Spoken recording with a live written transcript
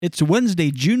It's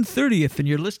Wednesday, June 30th, and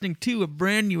you're listening to a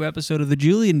brand new episode of The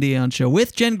Julian Dion Show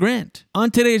with Jen Grant. On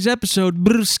today's episode,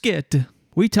 Bruschetta,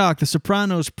 we talk The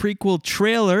Sopranos prequel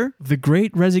trailer, The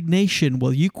Great Resignation,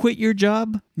 Will You Quit Your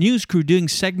Job? News crew doing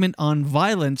segment on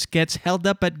violence gets held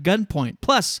up at gunpoint.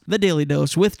 Plus, The Daily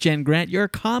Dose with Jen Grant, your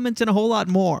comments, and a whole lot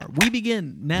more. We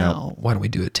begin now. Why don't we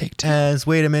do a take two?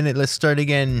 Wait a minute, let's start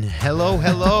again. Hello.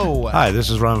 Hi,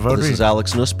 this is Ron Vodry. This is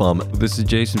Alex Nussbaum. This is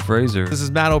Jason Fraser. This is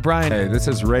Matt O'Brien. Hey, this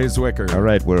is Ray Zwicker. All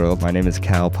right, world. My name is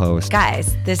Cal Post.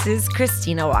 Guys, this is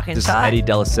Christina Walkinshaw. This is Eddie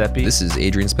Deliseppi. This is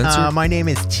Adrian Spencer. My name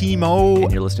is Timo.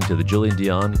 And you're listening to the Julian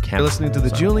Dion You're listening to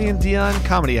the Julian Dion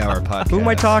Comedy Hour podcast. Who am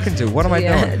I talking to? What am I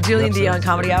doing? Julian Dion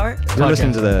Comedy Hour. You're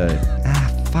listening to the...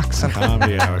 fuck something.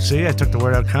 Comedy hour. See, I took the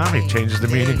word out comedy. Changes the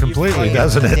meaning completely,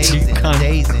 doesn't it?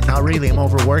 Dazing. Not really, I'm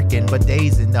overworking, but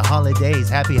dazing. The holidays.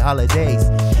 Happy holidays.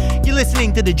 You're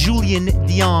listening to the Julian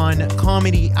Dion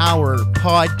Comedy Hour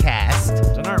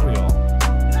podcast. And aren't we all?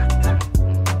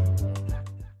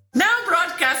 Now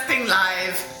broadcasting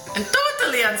live and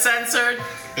totally uncensored,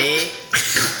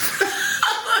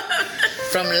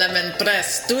 from Lemon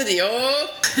Press Studio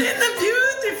in the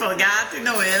beautiful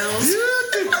Gatineau Hills.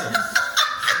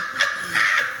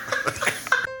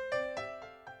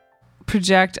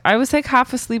 Project. I was like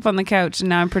half asleep on the couch and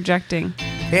now I'm projecting.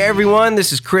 Hey everyone,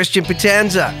 this is Christian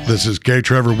Potenza. This is Gay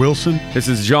Trevor Wilson. This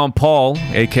is Jean Paul,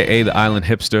 a.k.a. the Island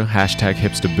Hipster, hashtag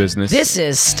hipster business. This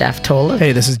is Steph Tola.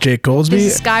 Hey, this is Jake Goldsby. This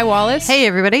is Sky Wallace. Hey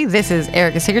everybody, this is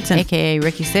Erica Sigurdsson, aka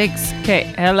Ricky Siggs. Okay,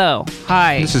 hello.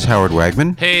 Hi. This is Howard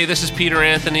Wagman. Hey, this is Peter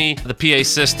Anthony, the PA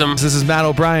system. This is Matt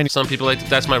O'Brien. Some people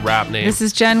that's my rap name. This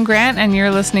is Jen Grant and you're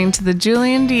listening to the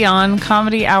Julian Dion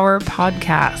Comedy Hour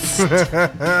podcast.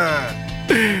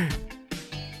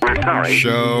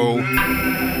 Show.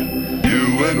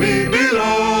 You and me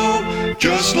belong,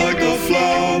 just like the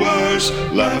flowers,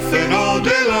 laughing all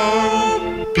day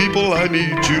long. People I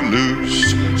need to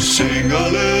lose, sing a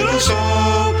little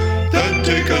song, then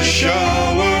take a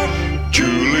shower.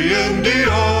 Julian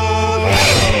Dion.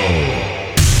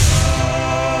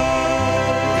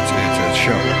 It's a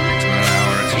show. It's not an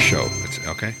hour. It's a show. It's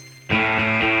okay.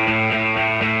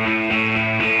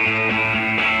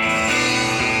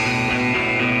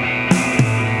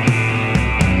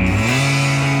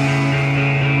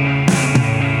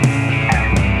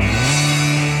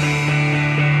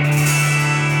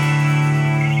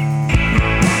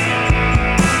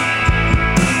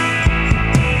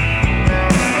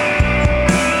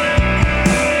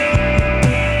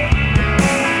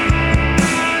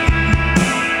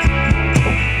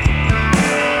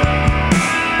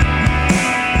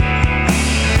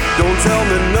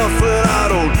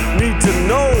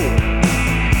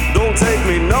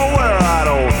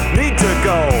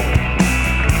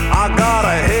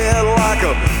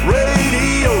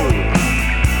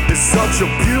 Such a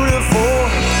beautiful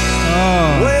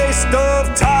waste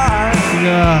of time.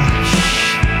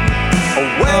 Gosh.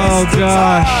 Oh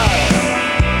gosh.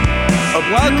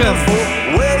 Welcome.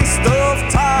 Waste of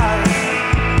time.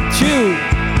 To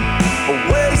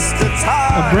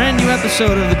a brand new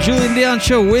episode of the Julian Dion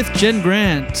Show with Jen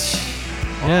Grant.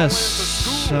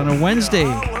 Yes, on a Wednesday.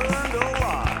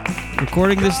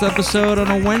 Recording this episode on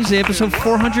a Wednesday, episode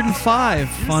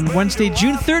 405 on Wednesday,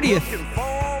 June 30th.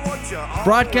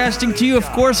 Broadcasting to you, of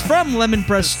course, from Lemon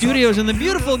Press Studios in the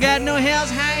beautiful Gatineau Hills.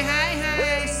 Hi.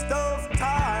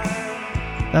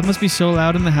 That must be so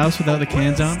loud in the house without the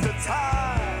cans on.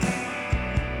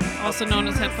 Also known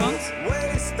as headphones?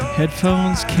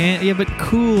 Headphones, yeah, but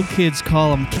cool kids call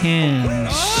them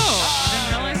cans. Oh, I didn't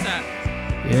realize that.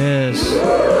 Yes.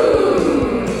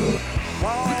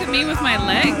 Look at me with my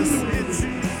legs.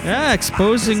 Yeah,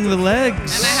 exposing the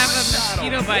legs. And I have a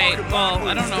mosquito bite. Well,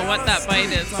 I don't know what that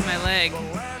bite is on my leg.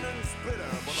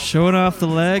 Showing off the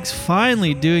legs,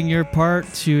 finally doing your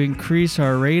part to increase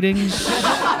our ratings.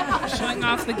 Showing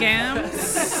off the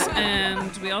gams,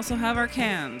 and we also have our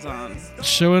cans on.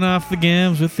 Showing off the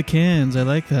gams with the cans. I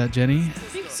like that, Jenny.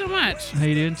 Thank you so much. How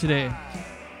you doing today?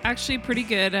 Actually, pretty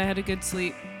good. I had a good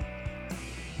sleep.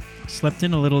 Slept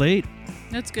in a little late.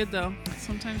 That's good, though.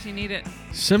 Sometimes you need it.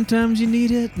 Sometimes you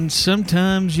need it, and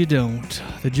sometimes you don't.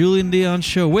 The Julian Dion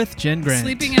Show with Jen Grant.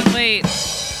 Sleeping in late.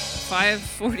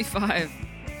 5:45.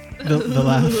 The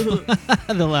laugh.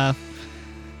 The laugh.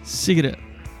 Cigarette.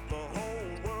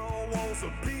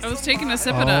 I was taking a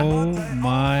sip of it. Oh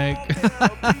my.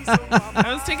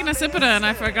 I was taking a sip of it and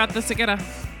I forgot the cigarette.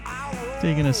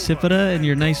 Taking a sip of it in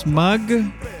your nice mug.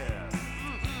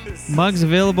 Mug's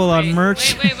available on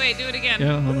merch. Wait, do it again.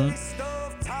 Yeah, hold on.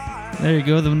 There you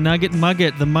go, the Nugget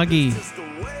Mugget, the Muggy.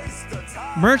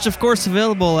 Merch, of course,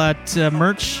 available at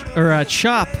merch or at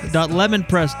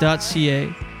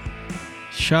shop.lemonpress.ca.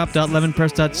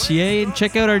 shop.lemonpress.ca, and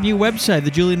check out our new website,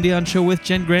 The Julian Dion Show with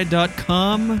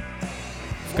JenGrant.com.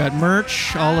 We've got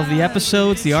merch, all of the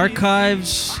episodes, the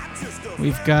archives.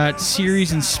 We've got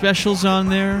series and specials on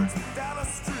there.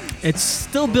 It's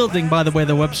still building, by the way,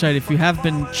 the website. If you have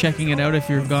been checking it out, if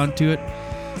you've gone to it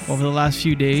over the last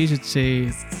few days, it's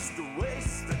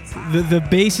the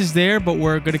base is there, but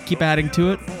we're going to keep adding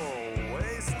to it.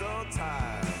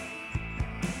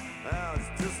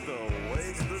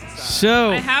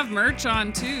 So I have merch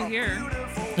on too here.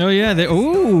 Oh yeah,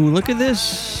 look at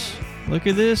this. Look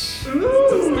at this.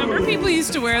 Remember people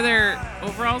used to wear their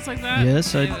overalls like that?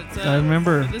 Yes, I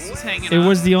remember. This was hanging It off.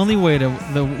 was the only way to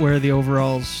wear the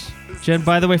overalls. Jen,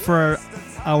 by the way, for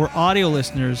our audio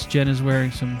listeners, Jen is wearing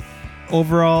some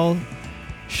overall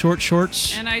short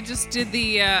shorts. And I just did the,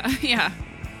 yeah,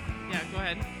 go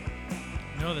ahead.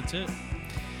 No, that's it.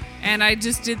 And I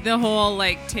just did the whole,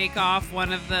 like, take off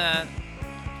one of the,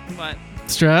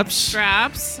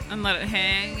 Straps and let it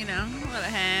hang, let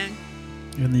it hang.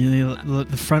 And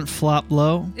the front flop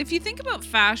low. If you think about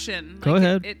fashion, Go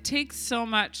ahead. It takes so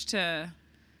much to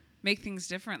make things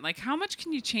different. Like, how much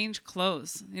can you change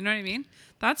clothes? You know what I mean?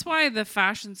 That's why the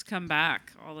fashions come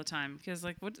back all the time. Because,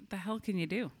 like, what the hell can you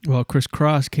do? Well, Chris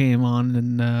Cross came on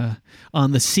and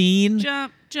on the scene.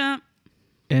 Jump.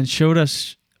 And showed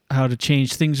us how to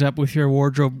change things up with your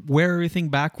wardrobe. Wear everything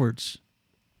backwards.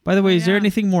 By the way, is there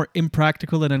anything more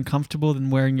impractical and uncomfortable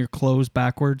than wearing your clothes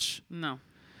backwards? No.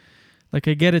 Like,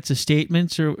 I get it's a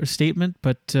statement,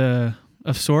 but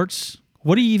of sorts.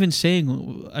 What are you even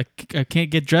saying? I can't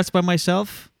get dressed by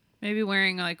myself? Maybe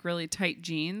wearing, like, really tight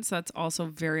jeans. That's also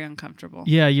very uncomfortable.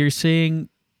 Yeah, you're saying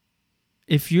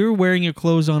if you're wearing your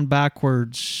clothes on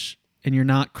backwards and you're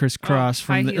not Chris Cross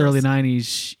from the early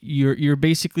 90s, you're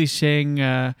basically saying,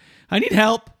 I need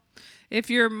help. If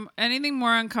you're anything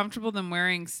more uncomfortable than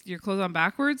wearing your clothes on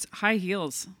backwards, high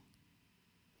heels.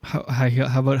 How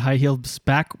about high heels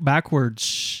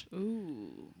backwards?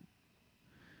 Ooh.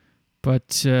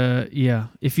 But, yeah.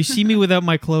 If you see me without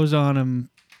my clothes on,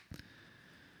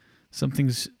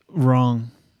 something's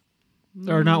wrong.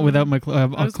 Or not without my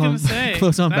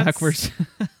clothes on backwards.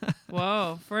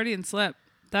 Whoa, Freudian slip.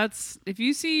 If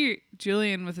you see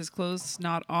Julian with his clothes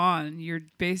not on, you're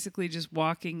basically just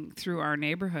walking through our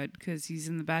neighborhood because he's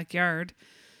in the backyard.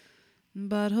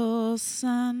 Butthole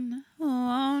sun,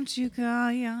 won't you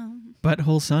come?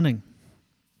 Butthole sunning.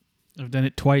 I've done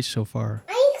it twice so far.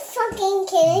 Are you fucking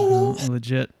kidding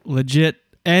me? Legit.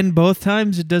 And both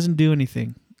times it doesn't do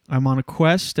anything. I'm on a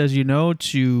quest, as you know,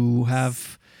 to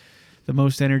have the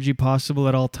most energy possible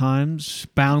at all times.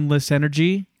 Boundless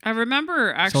energy. I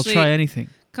remember actually. So I'll try anything.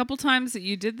 A couple times that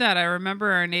you did that. I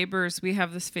remember our neighbors. We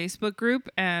have this Facebook group,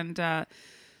 and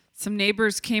some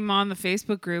neighbors came on the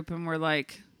Facebook group and were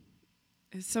like,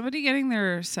 "Is somebody getting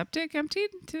their septic emptied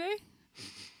today?"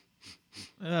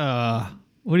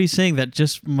 What are you saying? That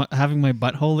just having my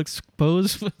butthole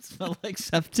exposed would smell like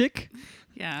septic?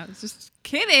 Yeah, I was just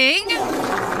kidding.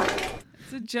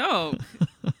 It's a joke.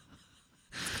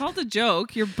 It's called a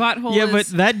joke. Your butthole but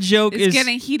that joke is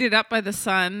getting heated up by the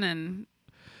sun, and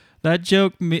that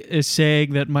joke is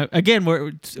saying that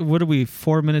what are we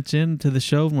 4 minutes into the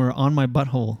show and we're on my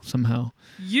butthole somehow.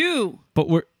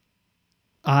 But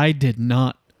I did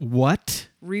not. What?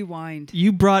 Rewind.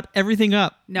 You brought everything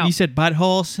up. No. You said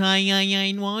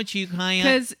butthole, won't you?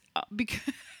 Because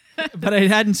but I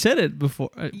hadn't said it before.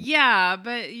 Yeah,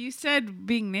 but you said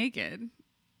being naked.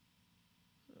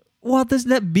 Well, doesn't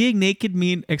that being naked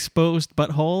mean exposed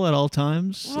butthole at all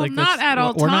times? Well, not at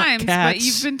all times, but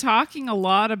you've been talking a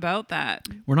lot about that.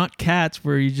 We're not cats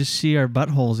where you just see our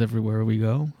buttholes everywhere we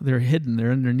go. They're hidden.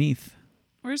 They're underneath.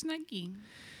 Where's Nike?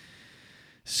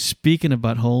 Speaking of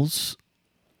buttholes.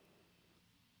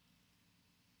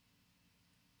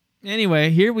 Anyway,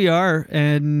 here we are,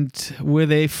 and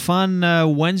with a fun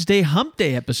Wednesday Hump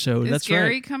Day episode. Is That's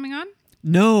Gary right. coming on?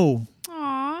 No.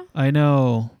 Aw. I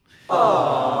know.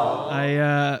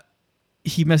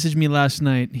 He messaged me last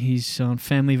night. He's on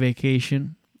family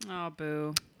vacation. Oh,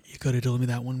 boo. You could have told me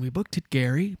that when we booked it,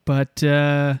 Gary. But,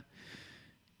 Gary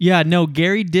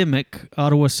Dimmick,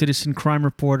 Ottawa citizen crime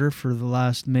reporter for the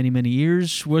last many, many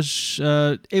years, was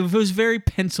very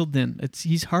penciled in.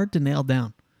 He's hard to nail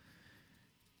down.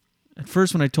 At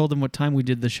first, when I told him what time we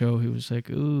did the show, he was like,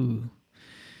 ooh.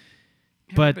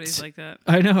 Everybody's like that.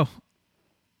 I know.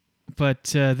 But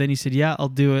then he said, yeah, I'll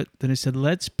do it. Then I said,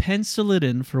 let's pencil it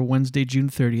in for Wednesday, June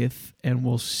 30th, and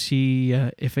we'll see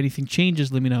if anything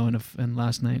changes, let me know. And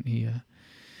last night, he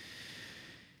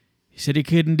said he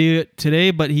couldn't do it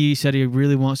today, but he said he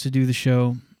really wants to do the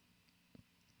show.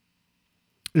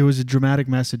 It was a dramatic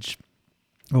message.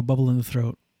 Oh, bubble in the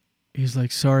throat. He's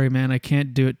like, sorry, man, I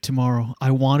can't do it tomorrow.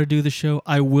 I want to do the show.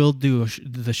 I will do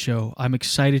the show. I'm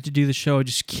excited to do the show. I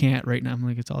just can't right now. I'm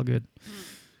like, it's all good.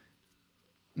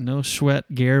 No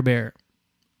sweat, Gare Bear.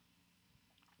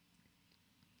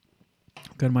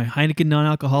 Got my Heineken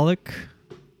non-alcoholic.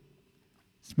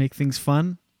 Let's make things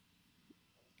fun.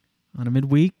 On a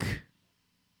midweek.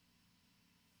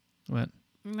 What?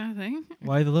 Nothing.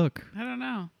 Why the look? I don't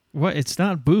know. What? It's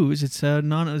not booze. It's a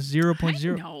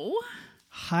 0.0. No.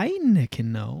 Heineken,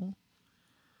 no.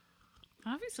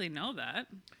 Obviously know that.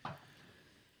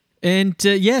 And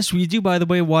yes, we do, by the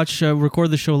way,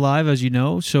 record the show live, as you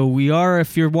know. So we are,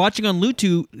 if you're watching on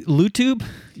YouTube,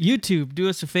 do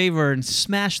us a favor and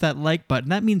smash that like button.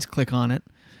 That means click on it.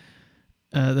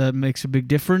 That makes a big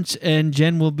difference. And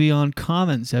Jen will be on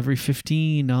comments every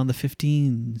 15 on the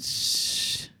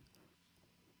 15s.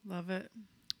 Love it.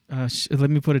 Let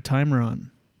me put a timer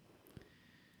on.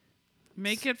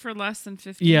 Make it for less than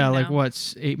 15. Yeah, now. like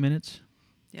what's 8 minutes?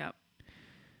 Yep.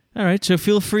 All right, so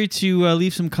feel free to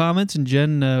leave some comments, and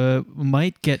Jen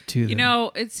might get to them. You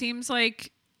know, it seems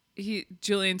like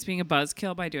Julian's being a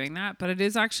buzzkill by doing that, but it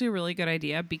is actually a really good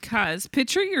idea because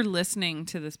picture you're listening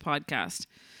to this podcast,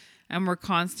 and we're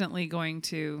constantly going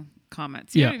to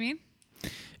comment. You know what I mean?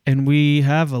 And we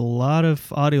have a lot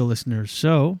of audio listeners,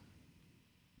 so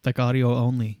like audio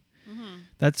only. Mm-hmm.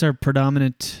 That's our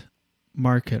predominant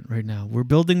market right now. We're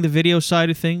building the video side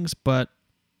of things, but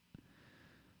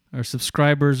our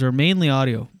subscribers are mainly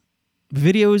audio.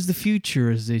 Video is the future,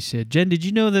 as they said. Jen, did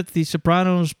you know that the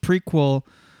Sopranos prequel,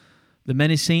 The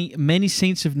Many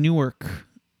Saints of Newark,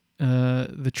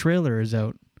 the trailer is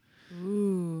out?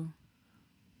 Ooh.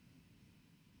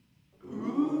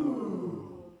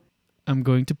 I'm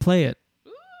going to play it.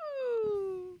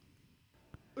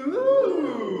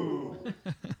 Ooh.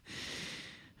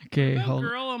 Okay, hold on.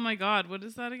 Girl, oh my God, what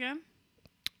is that again?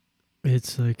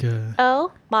 It's like a...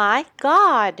 Oh my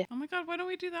God. Oh my God, why don't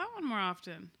we do that one more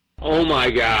often? Oh my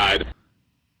God.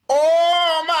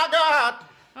 Oh my God.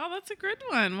 Oh, that's a good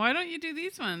one. Why don't you do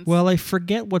these ones? Well, I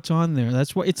forget what's on there.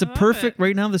 That's why it's a perfect...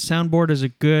 Right now, the soundboard has a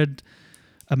good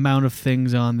amount of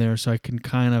things on there, so I can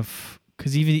kind of...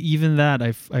 Because even that,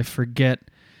 I forget...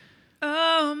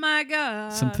 Oh my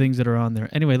God. Some things that are on there.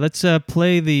 Anyway, let's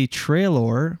play the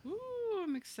trailer. Ooh,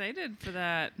 I'm excited for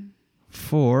that.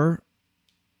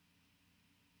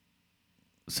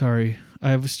 Sorry,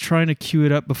 I was trying to cue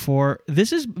it up before. This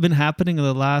has been happening in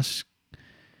the last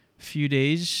few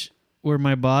days where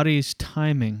my body is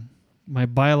timing, my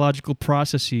biological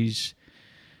processes.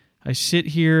 I sit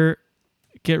here,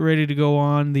 get ready to go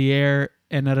on the air,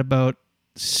 and at about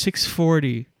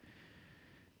 6:40,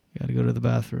 I got to go to the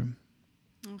bathroom.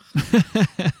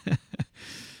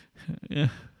 Yeah.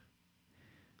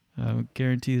 I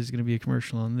guarantee there's going to be a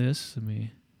commercial on this.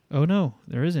 Oh no,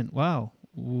 there isn't. Wow.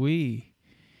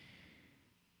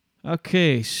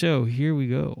 Okay, so here we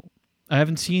go. I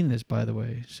haven't seen this, by the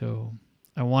way, so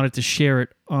I wanted to share it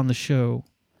on the show.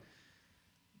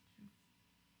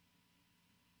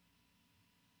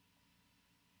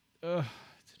 Ugh,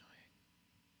 it's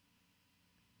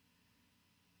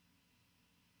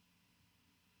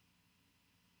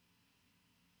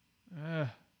annoying.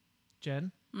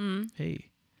 Jen? Hey.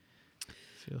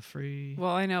 Feel free.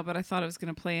 Well, I know, but I thought it was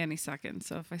going to play any second,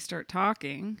 so if I start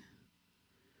talking...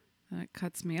 That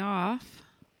cuts me off.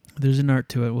 There's an art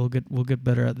to it. We'll get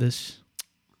better at this.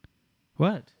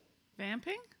 What?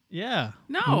 Vamping? Yeah.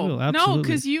 No,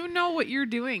 because you know what you're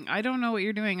doing. I don't know what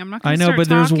you're doing. I'm not going to start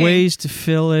talking. There's ways to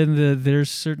fill in there's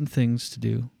certain things to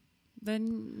do.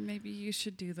 Then maybe you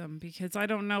should do them because I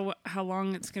don't know how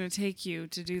long it's going to take you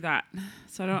to do that.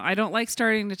 So I don't like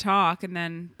starting to talk and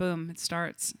then boom, it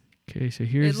starts. Okay, so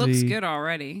here's it looks good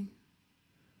already.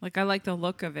 Like I like the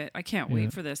look of it. I can't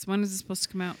wait for this. When is it supposed to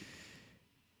come out?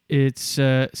 It's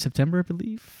September, I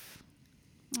believe.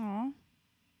 Oh,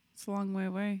 it's a long way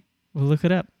away. We'll look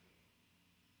it up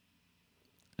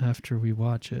after we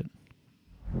watch it.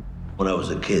 When I was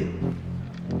a kid,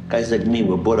 guys like me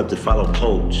were brought up to follow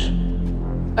codes.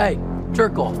 Hey,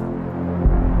 jerk off.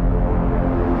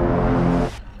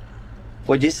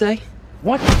 What'd you say?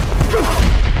 What?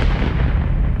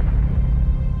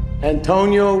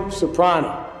 Antonio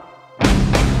Soprano.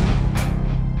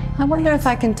 I wonder if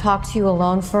I can talk to you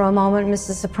alone for a moment,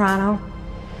 Mrs. Soprano.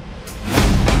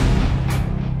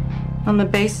 On the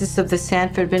basis of the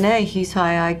Sanford Binet, he's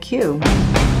high IQ.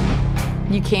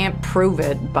 You can't prove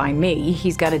it by me.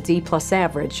 He's got a D+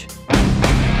 average.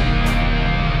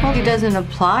 Well, he doesn't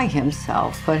apply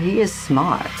himself, but he is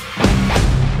smart.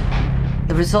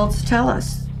 The results tell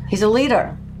us he's a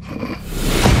leader.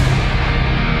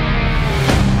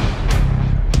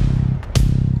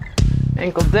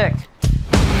 Ankle Dick.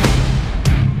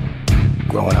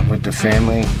 Growing up with the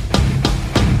family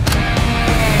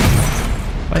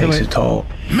takes a toll.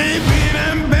 Maybe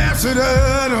an ambassador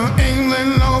to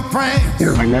England or France.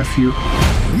 You're my nephew.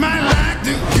 Might like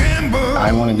to gamble.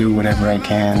 I want to do whatever I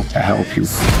can to help you.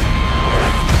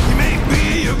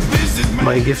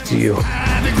 My gift to you.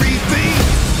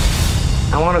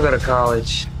 I want to go to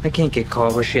college. I can't get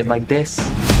called for shit like this.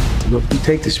 Look, you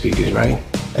take the speakers, right?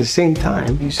 At the same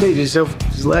time, you say to yourself,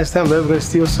 this is the last time I'm ever going to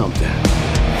steal something.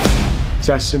 It's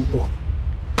that simple.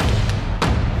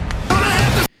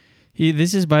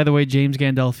 This is, by the way, James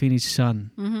Gandolfini's son.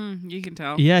 Mm-hmm. You can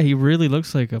tell. Yeah, he really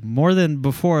looks like him. More than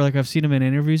before. Like, I've seen him in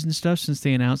interviews and stuff since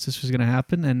they announced this was going to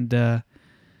happen, and I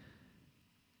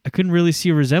couldn't really see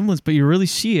a resemblance, but you really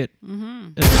see it.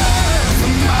 Mm-hmm.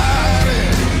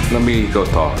 Let me go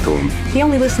talk to him. He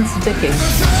only listens to Dickie.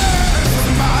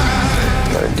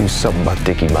 Gotta do something about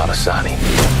Dickie Malasani.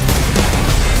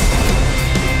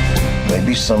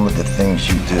 Maybe some of the things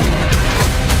you do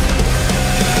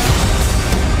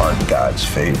aren't God's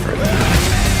favorite.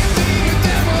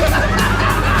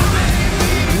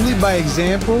 You lead by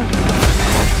example.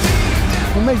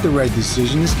 We'll make the right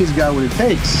decision. This kid's got what it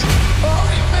takes.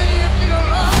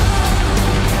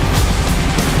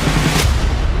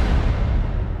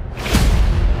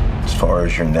 As far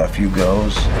as your nephew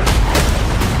goes,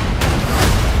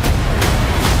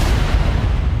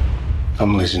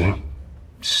 I'm listening.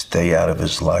 stay out of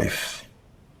his life.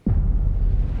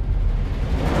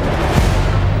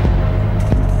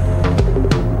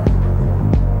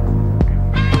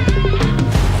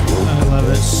 I love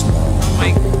it. Oh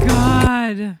my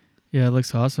God. Yeah, it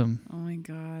looks awesome. Oh my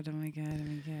God. Oh my God. Oh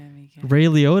my God. Oh my God. Ray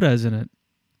Liotta's in it.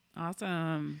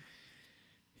 Awesome.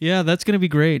 Yeah, that's going to be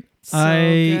great. So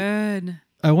good.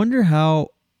 I wonder how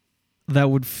that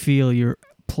would feel. You're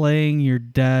playing your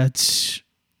dad's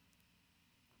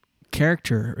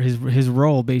character, his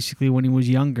role, basically, when he was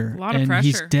younger. A lot of and pressure.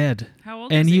 he's dead. How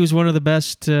old and is he he? was one of the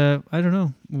best. I don't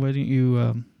know. Why don't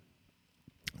you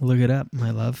look it up,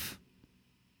 my love?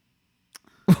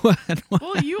 What?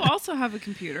 Well, you also have a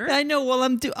computer. I know.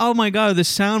 Well, oh my God, the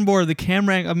soundboard, the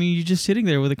camera. I mean, you're just sitting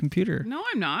there with a computer. No,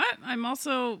 I'm not. I'm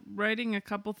also writing a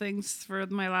couple things for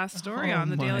my last story on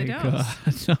the Daily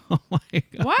Dose. God. Oh my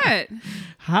God. What?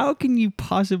 How can you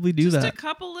possibly do Just that? a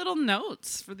couple little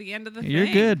notes for the end of the thing. You're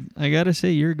good. I gotta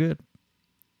say, you're good.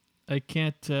 I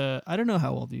can't. I don't know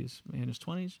how old he is. In his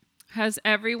 20s. Has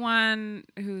everyone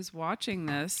who's watching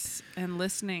this and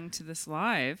listening to this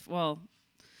live, well,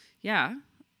 yeah.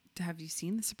 Have you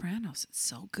seen The Sopranos? It's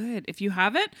so good. If you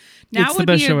haven't, now It's the would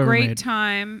best be show a ever great made.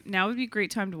 time. Now would be a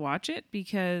great time to watch it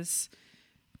because,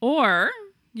 or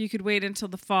you could wait until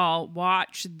the fall,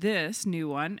 watch this new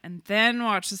one, and then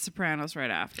watch The Sopranos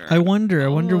right after. I wonder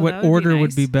Oh, what that would be order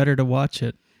would nice. be better to watch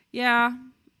it. Yeah,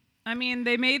 I mean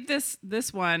they made this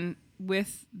one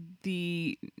with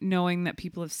the knowing that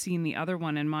people have seen the other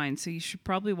one in mind, so you should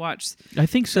probably watch. I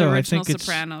think so. The I original think it's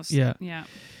Sopranos. yeah. Yeah.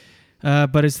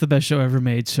 But it's the best show ever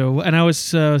made. So, and I was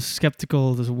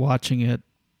skeptical of watching it.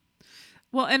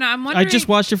 Well, and I'm wondering. I just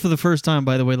watched it for the first time,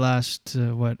 by the way, last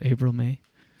April, May.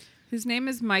 His name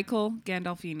is Michael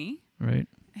Gandolfini. Right.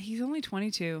 He's only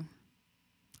 22.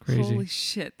 Crazy. Holy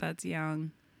shit, that's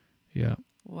young. Yeah.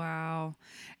 Wow.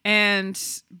 And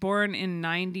born in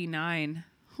 99.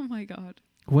 Oh my God.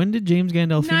 When did James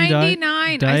Gandolfini die?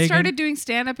 99. Die I started again? doing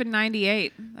stand up in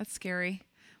 98. That's scary.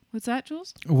 What's that,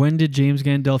 Jules? When did James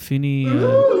Gandolfini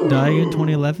die in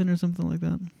 2011 or something like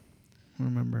that? I don't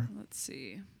remember. Let's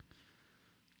see.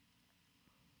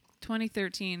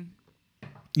 2013.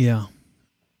 Yeah.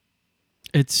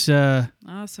 It's Oh,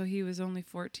 so he was only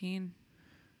 14.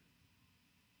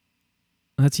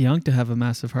 that's young to have a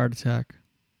massive heart attack.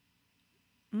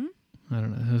 Hmm? I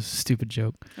don't know. That was a stupid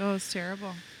joke. Oh, it's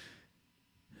terrible.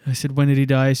 I said, when did he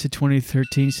die? I said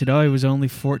 2013. He said, oh, he was only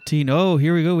 14. Oh,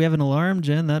 here we go. We have an alarm,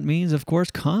 Jen. That means, of course,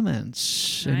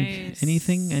 comments. Nice.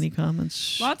 Anything? Any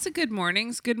comments? Lots of good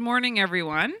mornings. Good morning,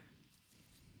 everyone.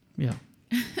 Yeah.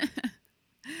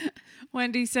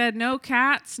 Wendy said, no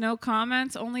cats, no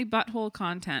comments, only butthole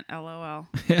content. LOL.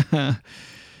 Yeah.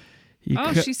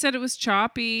 She said it was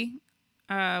choppy,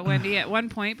 Wendy, at one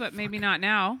point, but maybe not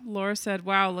now. Laura said,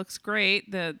 wow, looks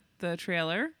great, the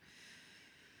trailer.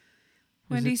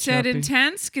 Wendy said, choppy?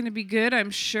 intense, going to be good,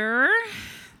 I'm sure.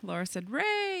 Laura said,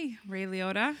 Ray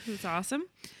Liotta, who's awesome.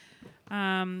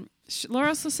 Laura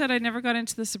also said, I never got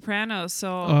into The Sopranos,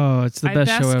 so it's the best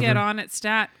show best ever. get on it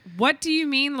stat. What do you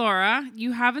mean, Laura?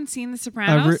 You haven't seen The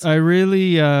Sopranos? I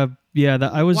really, I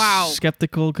was Wow.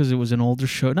 skeptical because it was an older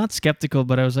show. Not skeptical,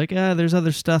 but I was like, there's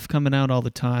other stuff coming out all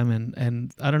the time,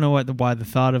 and I don't know why the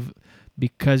thought of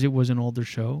because it was an older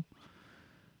show.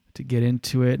 to get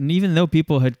into it. And even though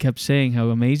people had kept saying how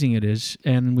amazing it is,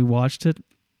 and we watched it,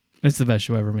 it's the best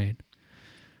show ever made.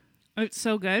 It's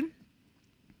so good.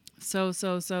 So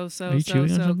Are you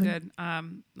chewing on something? good. I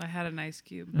had an ice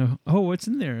cube. Oh, what's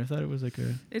in there? I thought it was like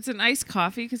a... It's an iced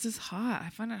coffee because it's hot. I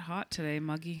find it hot today,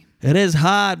 muggy. It is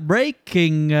hot.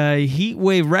 Breaking heat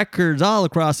wave records all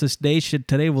across this nation.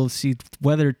 Today we'll see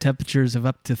weather temperatures of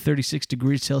up to 36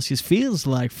 degrees Celsius. Feels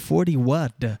like 40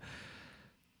 what?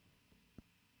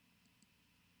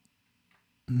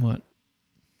 What?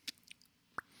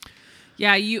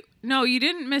 Yeah, you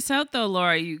didn't miss out though,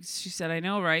 Laura. She said, I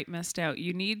know, right? Missed out.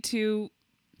 You need to.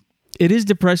 It is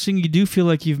depressing. You do feel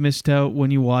like you've missed out when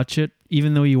you watch it,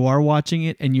 even though you are watching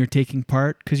it and you're taking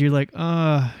part, because you're like,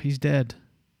 he's dead.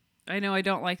 I know, I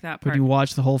don't like that part. But you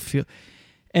watch the whole feel.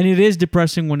 And it is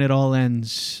depressing when it all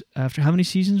ends. After how many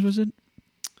seasons was it?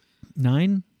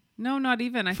 9? No, not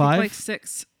even. I 5? think like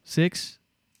 6. 6?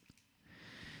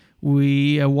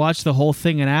 We watched the whole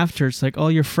thing, and after it's like all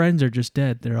your friends are just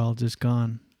dead. They're all just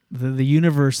gone. The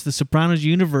universe, the Sopranos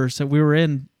universe that we were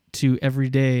into every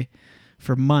day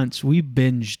for months, we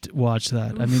watched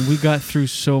that. I mean, we got through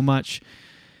so much.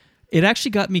 It actually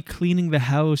got me cleaning the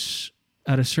house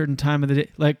at a certain time of the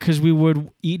day, like because we would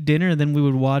eat dinner and then we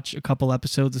would watch a couple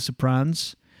episodes of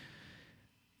Sopranos.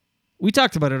 We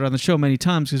talked about it on the show many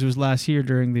times because it was last year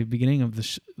during the beginning of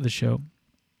the show,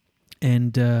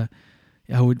 and.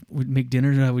 I would make dinner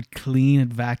and I would clean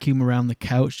and vacuum around the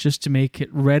couch just to make it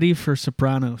ready for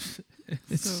Sopranos.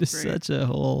 It's so just great. Such a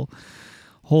whole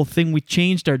thing. We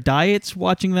changed our diets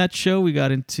watching that show. We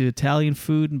got into Italian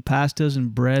food and pastas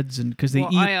and breads, and because they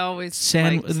eat. I always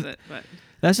liked it, but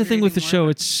that's the thing with the show.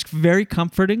 It's very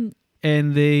comforting,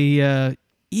 and they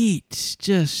eat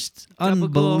just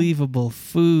unbelievable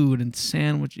food and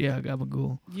sandwich. Yeah,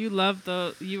 gabagool. You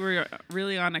were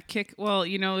really on a kick. Well,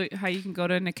 you know how you can go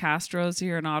to Nicastro's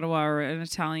here in Ottawa or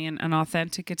an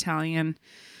authentic Italian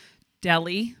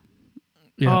deli.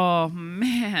 Yeah. Oh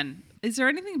man, is there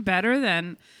anything better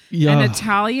than an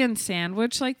Italian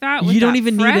sandwich like that? With you don't that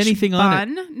even need fresh anything bun?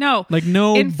 on it. No, like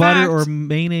no in butter fact, or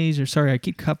mayonnaise or sorry, I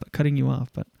keep cutting you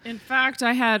off, but in fact,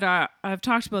 I had I've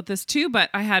talked about this too,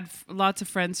 but I had lots of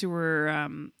friends who were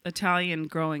Italian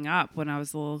growing up when I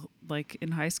was like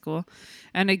in high school,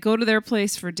 and I'd go to their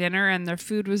place for dinner, and their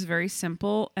food was very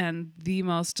simple and the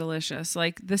most delicious.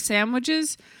 Like the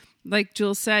sandwiches, like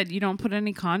Jules said, you don't put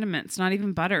any condiments, not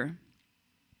even butter.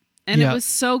 And it was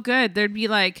so good. There'd be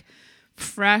like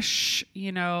fresh,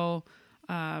 mortadella,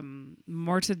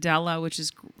 which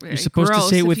is you're supposed to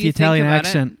say it with the Italian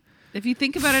accent. If you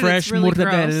think about fresh it, it's really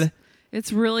mortadella. gross.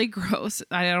 It's really gross.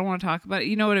 I don't want to talk about it.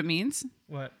 You know what it means?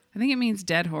 What? I think it means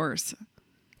dead horse.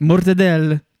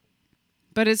 Mortadella.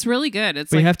 But it's really good.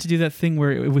 It's but you have to do that thing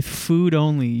where with food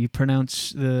only you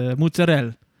pronounce the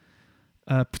mozzarella.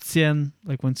 Putzien,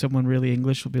 like when someone really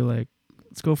English will be like,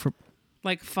 let's go for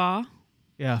like fa.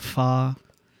 Yeah, fa.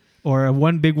 Or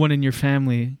one big one in your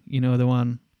family, the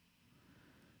one.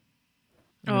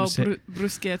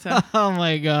 Bruschetta. Oh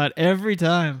my God, every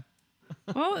time.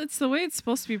 Well, it's the way it's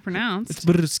supposed to be pronounced. It's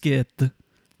bruschetta.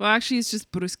 Well, actually, it's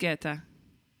just bruschetta.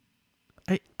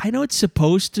 I know it's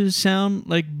supposed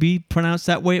to be pronounced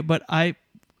that way, but I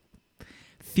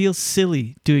feel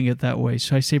silly doing it that way.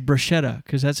 So I say bruschetta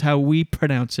because that's how we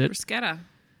pronounce it.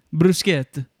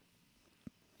 Bruschetta.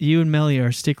 You and Melly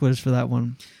are sticklers for that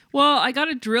one. Well, I got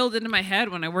it drilled into my head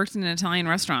when I worked in an Italian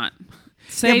restaurant.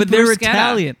 Say but bruschetta. They're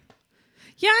Italian.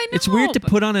 Yeah, I know. It's weird to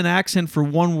put on an accent for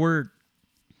one word.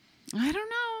 I don't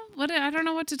know. I don't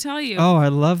know what to tell you. Oh, I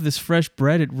love this fresh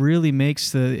bread. It really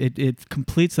makes it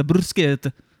completes the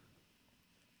bruschetta.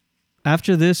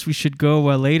 After this, we should go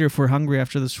later if we're hungry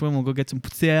after the swim. We'll go get some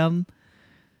putzien.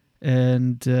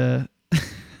 And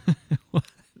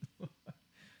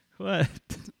what?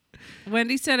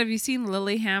 Wendy said, have you seen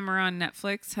Lilyhammer on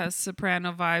Netflix? Has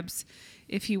soprano vibes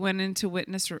if he went into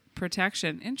witness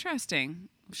protection. Interesting.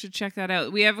 We should check that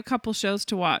out. We have a couple shows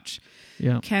to watch.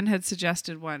 Yeah. Ken had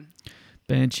suggested one.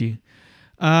 Banshee.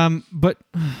 But...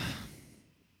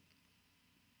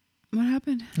 What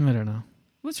happened? I don't know.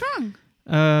 What's wrong?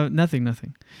 Nothing. Is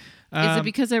it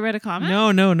because I read a comment?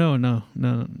 No,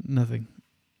 nothing.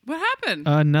 What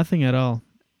happened? Nothing at all.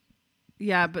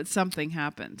 Yeah, but something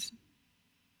happened.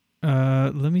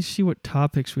 Let me see what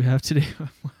topics we have today.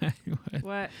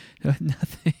 What?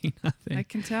 Nothing. I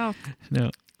can tell.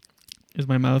 No. Is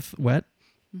my mouth wet?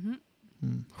 Mm-hmm.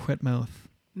 Wet mouth.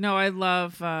 No, I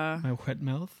love... my wet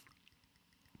mouth?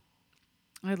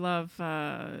 I love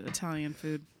Italian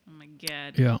food. Oh my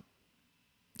God. Yeah.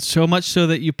 So much so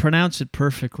that you pronounce it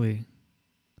perfectly.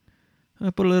 I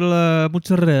put a little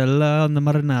mozzarella on the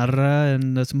marinara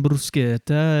and some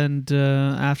bruschetta, and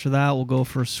after that we'll go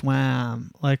for a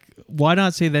swam. Like, why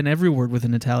not say then every word with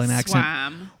an Italian accent?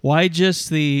 Swam. Why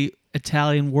just the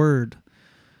Italian word?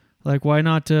 Like, why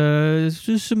not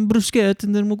just some bruschetta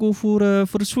and then we'll go for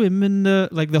a swim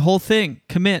and like the whole thing.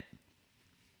 Commit.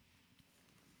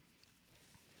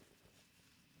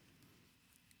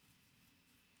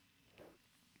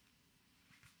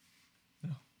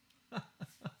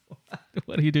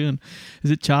 What are you doing?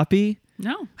 Is it choppy?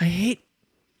 No. I hate...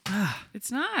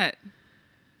 It's not.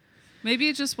 Maybe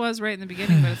it just was right in the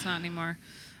beginning, but it's not anymore.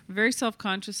 I'm very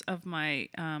self-conscious of my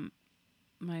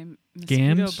my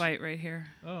mosquito Gams? bite right here.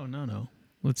 Oh, no.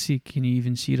 Let's see. Can you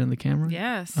even see it on the camera?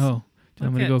 Yes. Oh.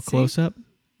 I'm going to go close up?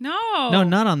 No. No,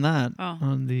 not on that. Oh.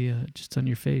 On the just on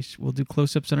your face. We'll do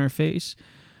close-ups on our face.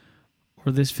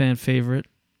 Or this fan favorite.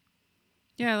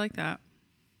 Yeah, I like that.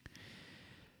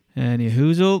 And you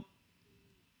hoozle.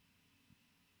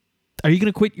 Are you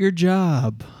going to quit your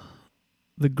job?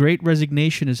 The Great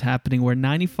Resignation is happening where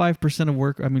 95% of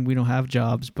work... I mean, we don't have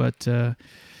jobs, but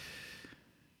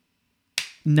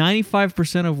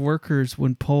 95% of workers,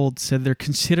 when polled, said they're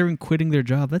considering quitting their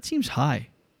job. That seems high.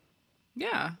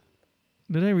 Yeah.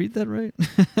 Did I read that right?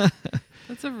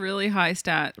 That's a really high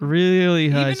stat.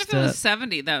 Really high stat. Even if it was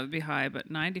 70, that would be high,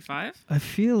 but 95? I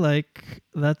feel like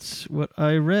that's what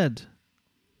I read.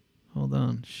 Hold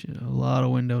on. Shit, a lot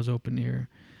of windows open here.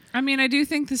 I mean, I do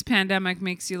think this pandemic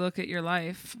makes you look at your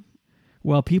life.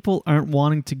 Well, people aren't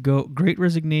wanting to go. Great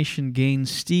Resignation gains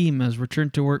steam as return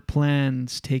to work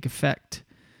plans take effect.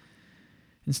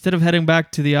 Instead of heading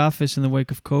back to the office in the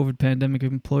wake of COVID pandemic,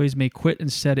 employees may quit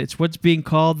instead. It's what's being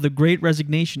called the Great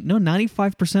Resignation. No,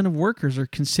 95% of workers are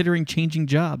considering changing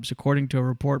jobs, according to a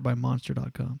report by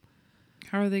Monster.com.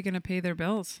 How are they going to pay their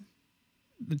bills?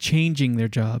 Changing their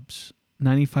jobs.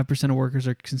 95% of workers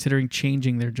are considering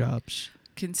changing their jobs.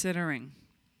 Considering.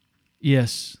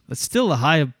 Yes. That's still a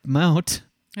high amount.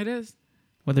 It is.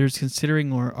 Whether it's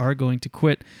considering or are going to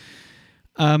quit.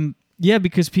 Yeah,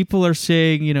 because people are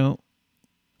saying, you know,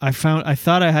 I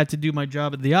thought I had to do my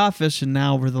job at the office, and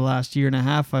now over the last year and a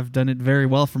half, I've done it very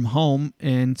well from home.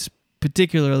 And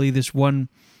particularly this one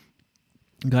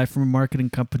guy from a marketing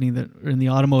company that in the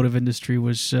automotive industry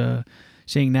was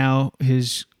saying now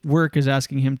his work is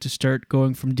asking him to start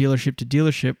going from dealership to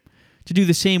dealership to do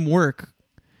the same work.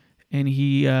 And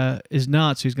he is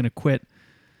not, so he's going to quit.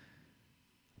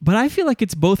 But I feel like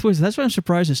it's both ways. That's why I'm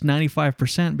surprised it's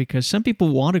 95%, because some people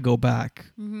want to go back.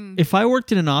 Mm-hmm. If I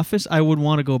worked in an office, I would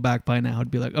want to go back by now. I'd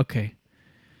be like, okay,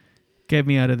 get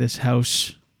me out of this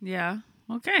house. Yeah.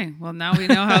 Okay. Well, now we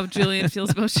know how Julian feels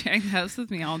about sharing the house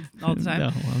with me all the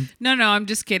time. No, I'm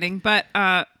just kidding. But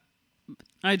I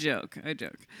joke.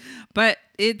 But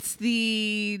it's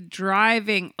the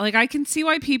driving. Like, I can see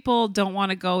why people don't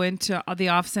want to go into the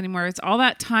office anymore. It's all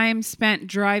that time spent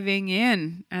driving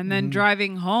in and then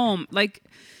driving home. Like,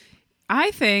 I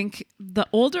think the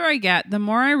older I get, the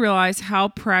more I realize how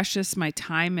precious my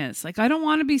time is. Like, I don't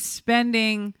want to be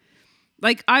spending...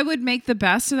 Like, I would make the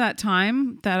best of that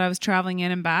time that I was traveling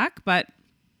in and back, but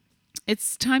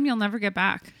it's time you'll never get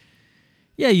back.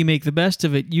 Yeah, you make the best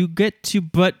of it. You get to,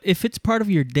 but if it's part of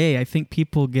your day, I think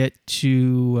people get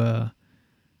to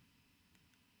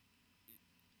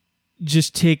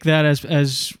just take that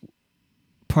as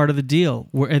part of the deal.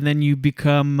 And then you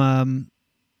become,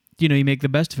 you make the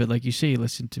best of it. Like you say, you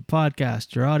listen to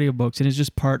podcasts or audiobooks, and it's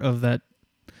just part of that.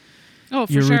 Oh,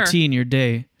 for your sure. routine, your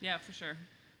day. Yeah, for sure.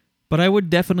 But I would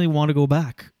definitely want to go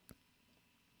back.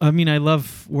 I mean, I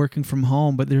love working from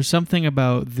home, but there's something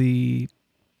about the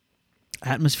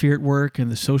atmosphere at work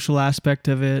and the social aspect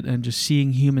of it and just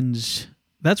seeing humans.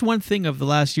 That's one thing of the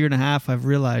last year and a half I've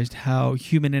realized how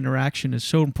human interaction is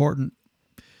so important.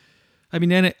 I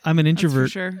mean, I'm an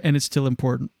introvert, and it's still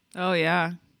important. Oh,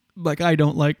 yeah. Like, I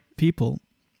don't like people.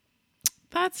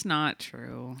 That's not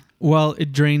true. Well,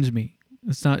 it drains me.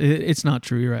 It's not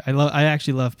true. You're right. I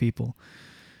actually love people.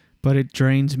 But it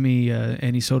drains me,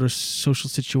 any sort of social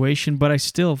situation. But I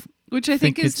still... Which I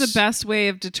think is the best way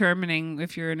of determining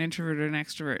if you're an introvert or an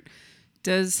extrovert.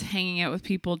 Does hanging out with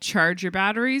people charge your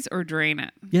batteries or drain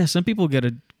it? Yeah, some people get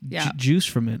a juice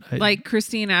from it. Like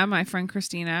Christina, my friend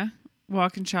Christina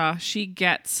Walkinshaw, she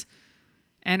gets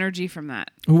energy from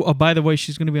that. Oh, by the way,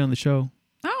 she's going to be on the show.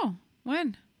 Oh,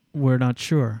 when? We're not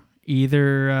sure.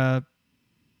 Either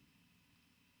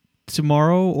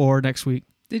tomorrow or next week.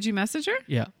 Did you message her?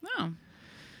 Yeah. Oh.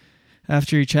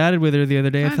 After you chatted with her the other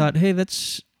day, Fun. I thought, hey,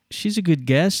 she's a good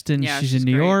guest, and she's in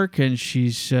New York, and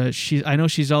I know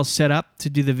she's all set up to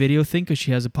do the video thing because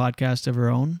she has a podcast of her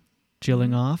own,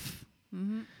 Chilling Off,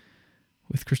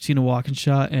 with Christina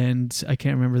Walkinshaw, and I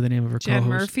can't remember the name of her Jen co-host.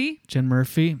 Murphy. Jen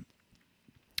Murphy.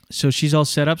 So she's all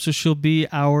set up. So she'll be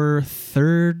our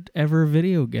third ever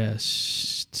video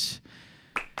guest.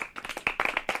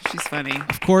 She's funny.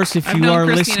 Of course, if I've you known are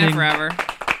Christina listening, forever.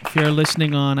 if you are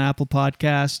listening on Apple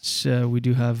Podcasts, we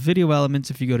do have video elements.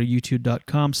 If you go to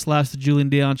youtube.com/The Julian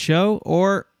Dion Show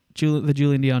or The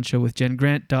Julian Dion Show with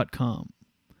JenGrant.com.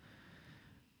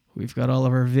 We've got all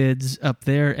of our vids up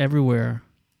there everywhere.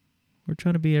 We're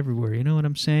trying to be everywhere. You know what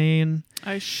I'm saying?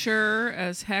 I sure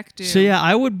as heck do. So yeah,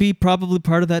 I would be probably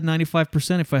part of that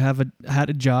 95% if I had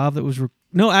a job that was...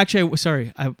 No, actually,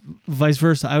 vice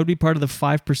versa. I would be part of the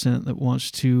 5% that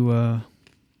wants to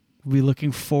be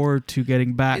looking forward to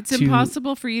getting back It's to...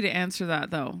 impossible for you to answer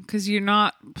that, though, because you're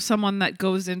not someone that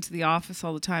goes into the office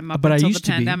all the time up But I until the used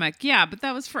to be. pandemic. Yeah, but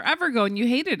that was forever ago, and you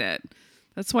hated it.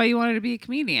 That's why you wanted to be a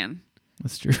comedian.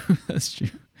 That's true. That's true.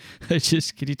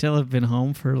 Can you tell I've been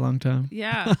home for a long time?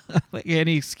 Yeah. Like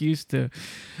any excuse to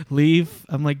leave.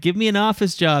 I'm like, give me an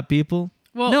office job, people.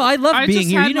 Well, no, I love I being just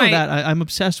here. had You know my- that. I'm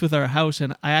obsessed with our house,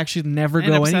 and I actually never And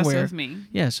go obsessed anywhere. with me.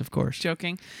 Yes, of course.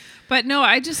 Joking. But no,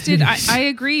 I just did. I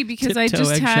agree because I Tiptoe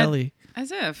just had... egg-shelly.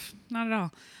 As if. Not at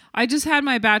all. I just had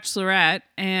my bachelorette,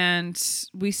 and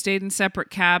we stayed in separate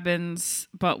cabins,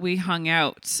 but we hung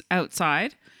out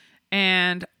outside.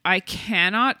 And I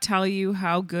cannot tell you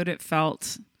how good it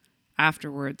felt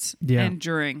afterwards and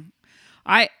during.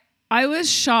 I was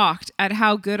shocked at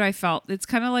how good I felt. It's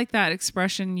kind of like that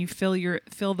expression, you fill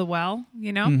the well,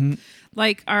 you know? Mm-hmm.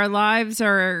 Like our lives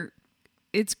are,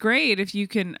 it's great if you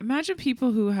can imagine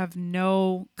people who have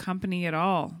no company at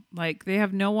all. Like they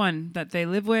have no one that they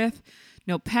live with,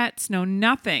 no pets, no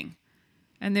nothing.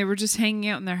 And they were just hanging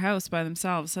out in their house by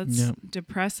themselves. That's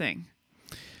depressing.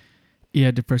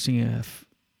 Yeah, depressing AF.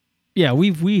 Yeah,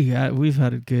 we've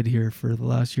had it good here for the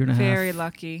last year and a half. Very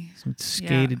lucky. So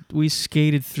we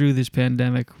skated through this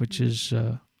pandemic, which is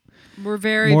we're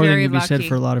very, more very than can lucky. be said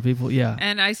for a lot of people. Yeah.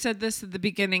 And I said this at the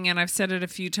beginning, and I've said it a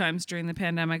few times during the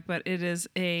pandemic, but it is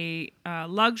a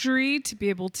luxury to be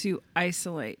able to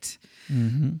isolate.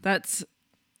 Mm-hmm.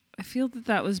 I feel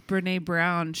that was Brene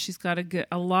Brown. She's got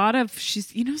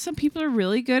some people are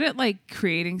really good at like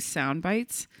creating sound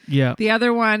bites. Yeah. The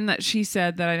other one that she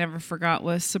said that I never forgot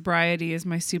was sobriety is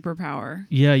my superpower.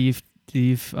 Yeah,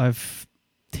 I've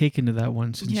taken to that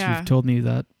one since you've told me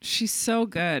that. She's so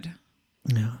good.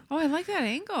 Yeah. Oh, I like that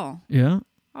angle. Yeah.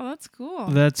 Oh, that's cool.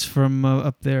 That's from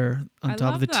up there on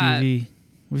top of the that. TV.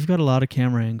 We've got a lot of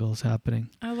camera angles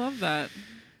happening. I love that.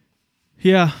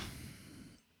 Yeah.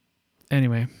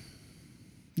 Anyway,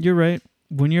 you're right.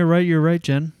 When you're right,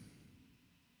 Jen.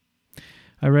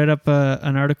 I read up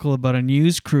an article about an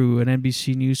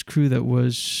NBC news crew that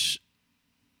was...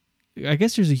 I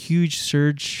guess there's a huge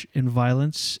surge in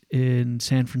violence in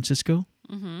San Francisco,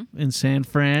 in San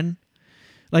Fran.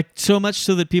 Like, so much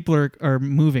so that people are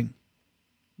moving.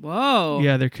 Whoa.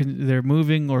 Yeah, they're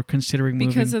moving or considering moving.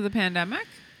 Because of the pandemic?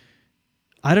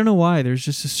 I don't know why. There's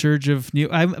just a surge of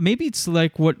maybe it's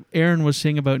like what Aaron was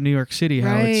saying about New York City,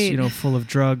 how it's full of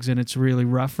drugs and it's really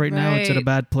rough right now. It's at a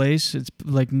bad place. It's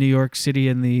like New York City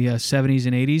in the 70s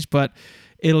and 80s, but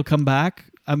it'll come back.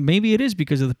 Maybe it is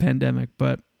because of the pandemic,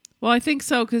 but... Well, I think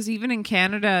so, because even in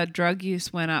Canada, drug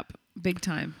use went up big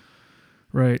time.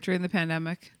 Right. During the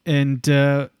pandemic. And...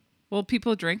 well,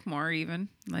 people drink more even.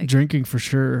 Like drinking for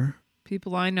sure.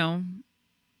 People I know.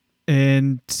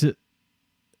 And...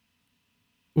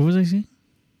 what was I saying?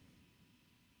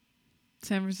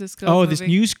 San Francisco. Oh, this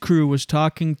news crew was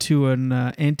talking to an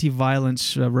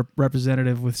anti-violence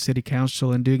representative with city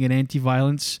council and doing an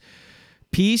anti-violence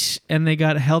piece, and they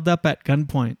got held up at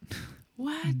gunpoint.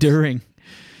 What? During.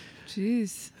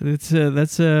 Jeez.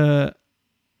 That's a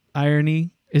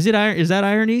irony. Is that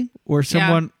irony? Or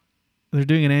someone they're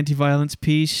doing an anti-violence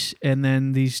piece, and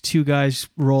then these two guys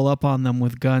roll up on them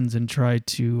with guns and try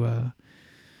to.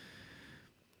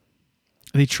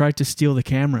 They tried to steal the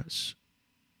cameras.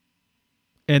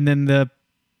 And then the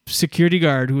security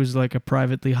guard, who was like a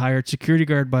privately hired security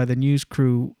guard by the news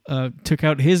crew, took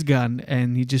out his gun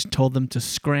and he just told them to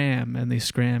scram, and they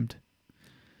scrammed.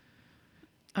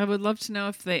 I would love to know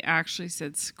if they actually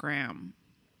said scram.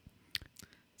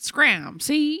 Scram,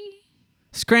 see?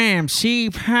 Scram, see,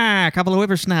 pa. Couple of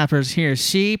whippersnappers here,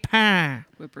 see, pa.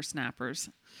 Whippersnappers.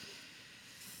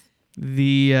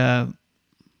 I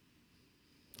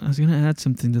was going to add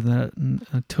something to that, and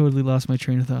I totally lost my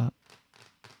train of thought.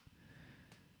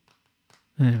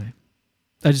 Anyway,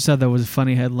 I just thought that was a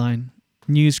funny headline.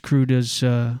 News crew does...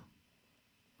 the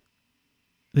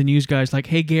news guy's like,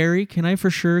 hey, Gary, can I for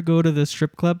sure go to the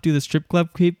strip club, do the strip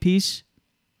club piece?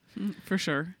 For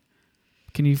sure.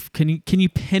 Can you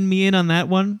pen me in on that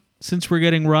one? since we're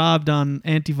getting robbed on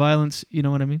anti-violence, you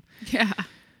know what I mean? Yeah.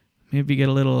 Maybe get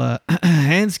a little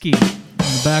handski in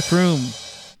the back room.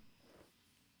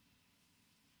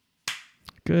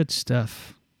 Good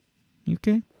stuff. You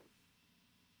okay?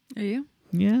 Are you?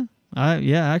 Yeah.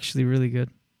 Yeah, actually really good.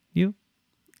 You?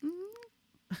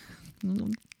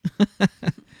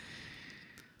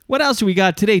 What else do we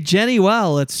got today, Jenny?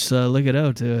 Well, let's look it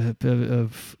out.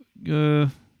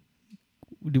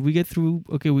 Did we get through?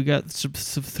 Okay, we got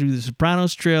through the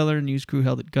Sopranos trailer. News crew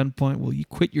held at gunpoint. Will you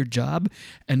quit your job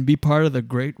and be part of the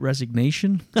Great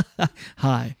Resignation?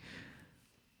 Hi.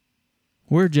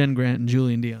 We're Jen Grant and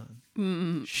Julian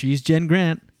Dion. She's Jen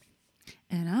Grant.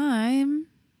 And I'm...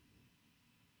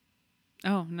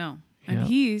 Oh, no. And Yep.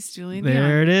 he's Julian Dion.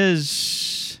 There it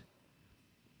is.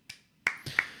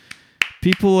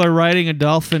 People are riding a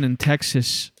dolphin in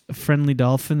Texas, a friendly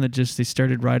dolphin that they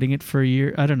started riding it for a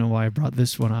year. I don't know why I brought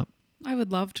this one up. I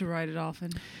would love to ride a dolphin.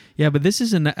 Yeah, but this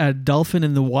is a dolphin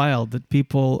in the wild that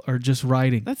people are just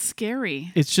riding. That's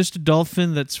scary. It's just a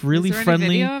dolphin that's really Is there friendly.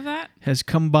 any video of that? Has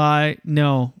come by.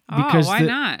 No, Oh, why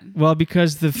not? Well,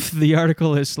 because the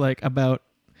article is like about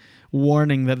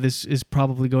warning that this is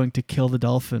probably going to kill the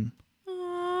dolphin.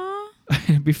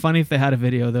 It'd be funny if they had a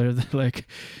video there. They're like,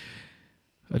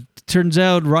 it turns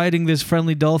out riding this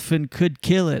friendly dolphin could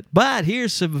kill it. But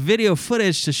here's some video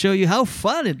footage to show you how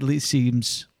fun it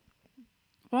seems.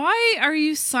 Why are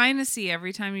you sinusy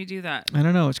every time you do that? I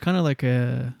don't know. It's kind of like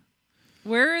in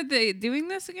Where are they doing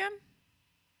this again?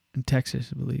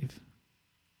 Texas, I believe.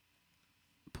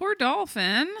 Poor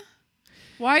dolphin.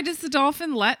 Why does the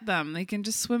dolphin let them? They can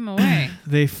just swim away.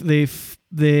 They feed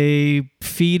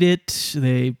it,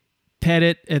 they pet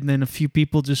it, and then a few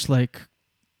people just like,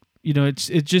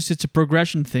 it's a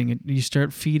progression thing. You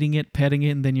start feeding it, petting it,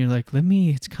 and then you're like,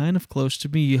 it's kind of close to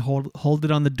me. You hold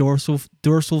it on the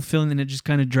dorsal fin, and it just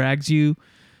kind of drags you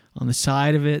on the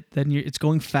side of it. Then it's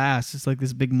going fast. It's like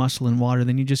this big muscle in water.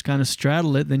 Then you just kind of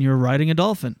straddle it. Then you're riding a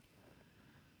dolphin.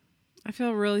 I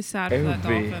feel really sad for that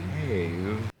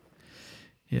dolphin.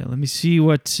 Yeah, let me see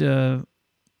what...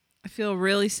 I feel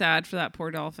really sad for that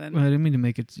poor dolphin. Well, I didn't mean to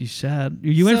make you sad.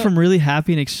 You went from really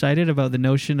happy and excited about the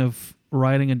notion of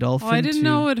riding a dolphin I didn't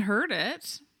know it hurt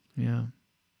it. Yeah.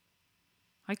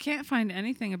 I can't find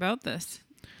anything about this.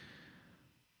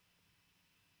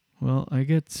 Well, I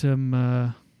get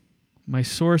some... my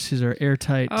sources are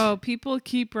airtight. Oh, people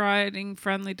keep riding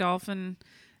friendly dolphin.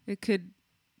 It could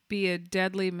be a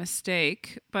deadly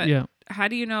mistake. But how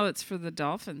do you know it's for the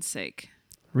dolphin's sake?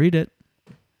 Read it.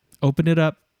 Open it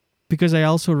up. Because I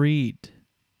also read.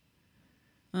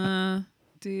 Do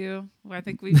you? Well, I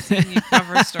think we've seen you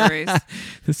cover stories.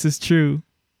 This is true.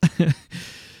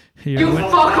 You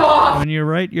fuck off! When you're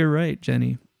right,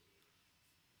 Jenny.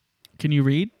 Can you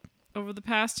read? Over the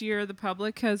past year, the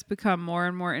public has become more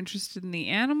and more interested in the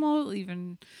animal,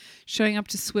 even showing up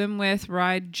to swim with,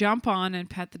 ride, jump on, and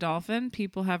pet the dolphin.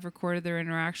 People have recorded their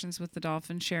interactions with the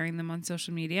dolphin, sharing them on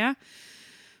social media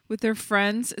with their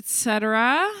friends,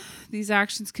 etc. These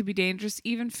actions could be dangerous,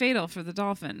 even fatal for the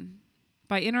dolphin.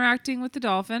 By interacting with the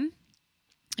dolphin,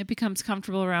 it becomes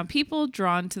comfortable around people,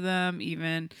 drawn to them,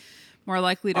 even more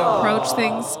likely to approach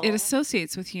things it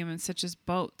associates with humans, such as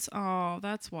boats. Oh,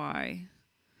 that's why.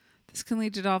 This can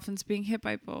lead to dolphins being hit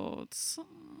by boats.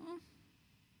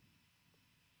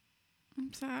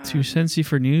 I'm sad. Too sensy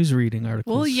for news reading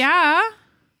articles. Well, yeah.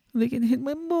 They can hit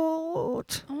my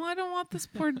boat. Oh, I don't want this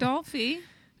poor Dolphy.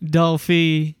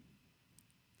 Dolphy.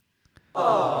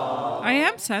 I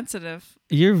am sensitive.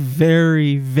 You're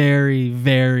very, very,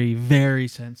 very, very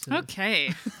sensitive.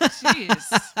 Okay.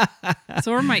 Jeez.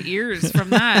 So are my ears from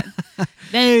that.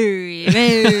 Very,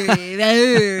 very,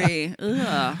 very.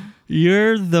 Ugh.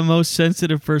 You're the most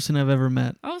sensitive person I've ever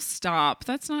met. Oh, stop.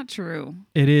 That's not true.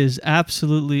 It is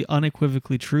absolutely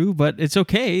unequivocally true, but it's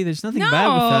okay. There's nothing bad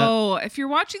with that. No. If you're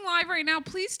watching live right now,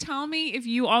 please tell me if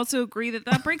you also agree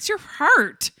that breaks your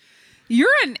heart.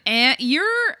 You're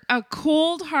a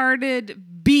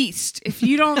cold-hearted beast if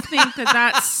you don't think that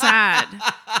that's sad.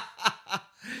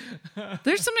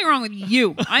 There's something wrong with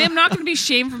you. I am not going to be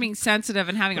shamed for being sensitive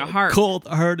and having a heart.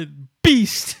 Cold-hearted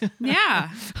beast. Yeah.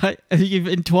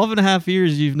 In 12 and a half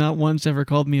years, you've not once ever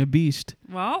called me a beast.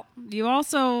 Well, you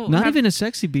also... Not even a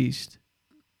sexy beast.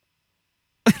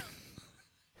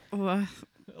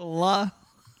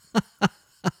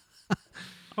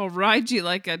 I'll ride you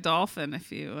like a dolphin if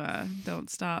you don't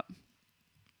stop.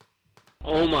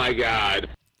 Oh my God.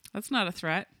 That's not a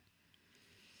threat.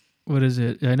 What is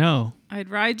it? I know. I'd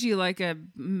ride you like a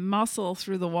mussel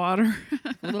through the water.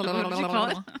 What did you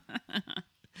call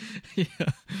it?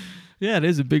 Yeah, it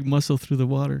is a big muscle through the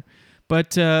water.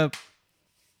 But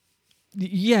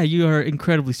Yeah, you are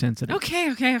incredibly sensitive. Okay.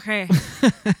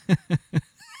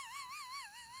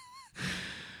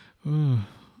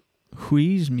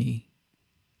 Wheezy.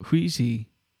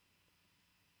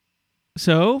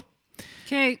 So,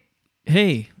 Okay.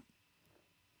 hey.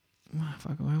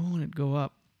 Fuck, why won't it go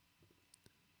up?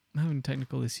 I'm having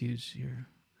technical issues here.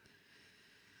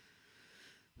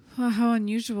 Wow, how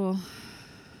unusual.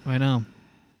 I know.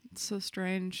 It's so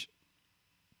strange.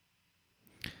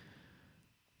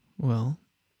 Well,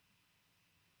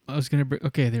 I was going to bring...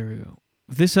 Okay, there we go.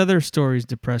 This other story is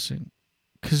depressing.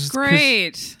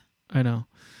 Great. I know.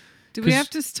 Do we have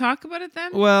to talk about it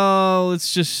then? Well,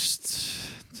 it's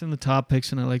in the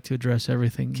topics, and I like to address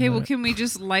everything. Okay, well, can we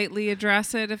just lightly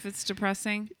address it if it's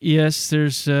depressing? Yes,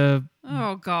 there's... oh,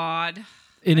 God.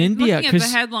 In India, looking at the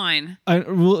headline.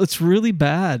 Well, it's really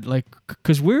bad. Like,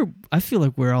 because I feel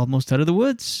like we're almost out of the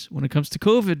woods when it comes to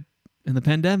COVID and the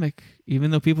pandemic. Even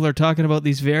though people are talking about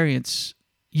these variants,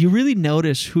 you really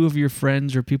notice who of your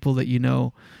friends or people that you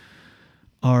know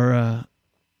are,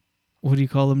 what do you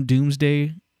call them?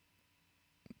 Doomsdayers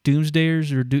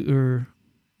or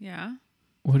yeah.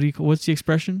 What's the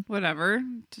expression? Whatever.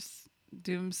 Just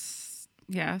dooms.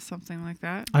 Yeah, something like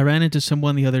that. I ran into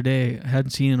someone the other day I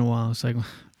hadn't seen in a while. It's like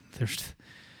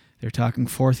they're talking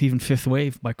fourth, even fifth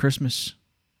wave by Christmas.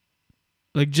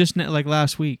 Like like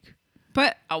last week.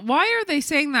 But why are they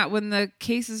saying that when the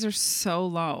cases are so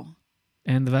low?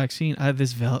 And the vaccine,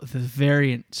 this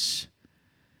variants.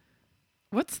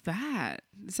 What's that?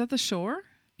 Is that the shore?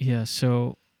 Yeah.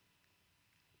 So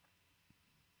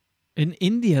in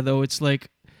India, though, it's like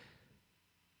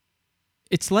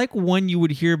when you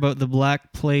would hear about the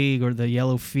Black Plague or the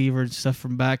yellow fever and stuff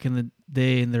from back in the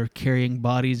day, and they're carrying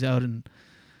bodies out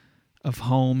of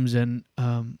homes. And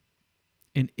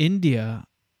in India,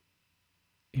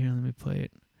 here, let me play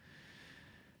it.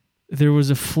 There was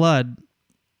a flood,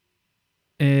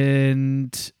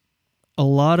 and a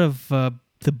lot of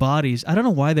the bodies. I don't know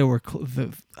why they were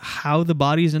how the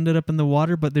bodies ended up in the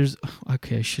water, but there's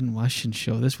okay. I shouldn't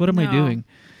show this. What am I doing?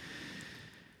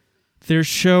 They're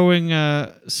showing,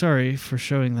 sorry for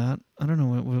showing that. I don't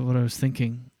know what I was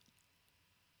thinking.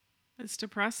 It's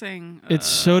depressing. It's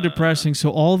so depressing.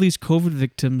 So all these COVID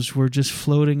victims were just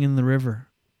floating in the river.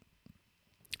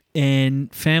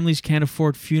 And families can't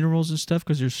afford funerals and stuff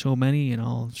because there's so many and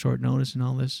all short notice and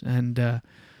all this. And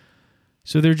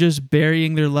so they're just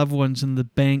burying their loved ones in the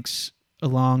banks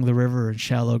along the river in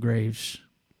shallow graves.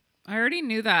 I already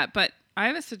knew that, but I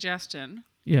have a suggestion.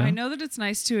 Yeah. I know that it's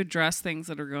nice to address things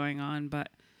that are going on, but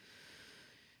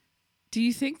do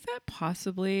you think that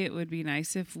possibly it would be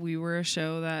nice if we were a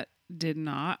show that did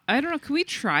not? I don't know. Can we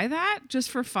try that just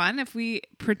for fun if we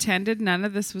pretended none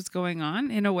of this was going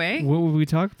on in a way? What would we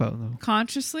talk about, though?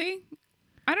 Consciously?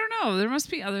 I don't know. There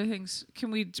must be other things.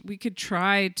 We could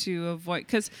try to avoid,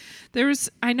 because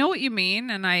I know what you mean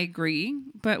and I agree,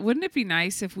 but wouldn't it be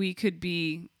nice if we could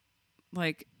be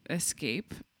like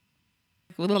escape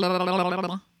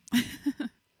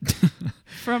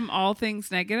from all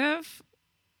things negative?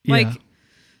 Yeah. Like,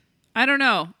 I don't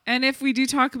know. And if we do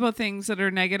talk about things that are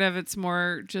negative, it's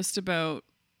more just about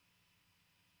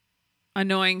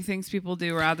annoying things people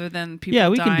do rather than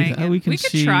people dying. Can do that. We could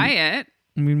try it.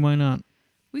 I mean, why not?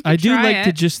 I do like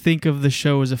to just think of the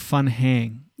show as a fun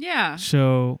hang. Yeah.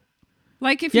 So,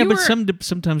 like if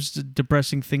sometimes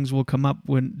depressing things will come up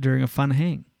during a fun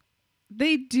hang.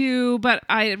 They do, but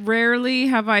I rarely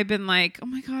have I been like, oh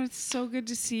my God, it's so good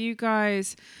to see you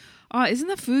guys. Isn't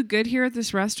the food good here at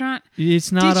this restaurant?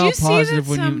 It's not all positive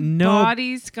when you know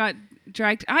bodies got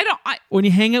dragged. When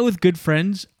you hang out with good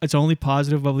friends, it's only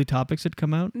positive, bubbly topics that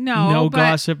come out. No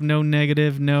gossip, no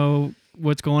negative, no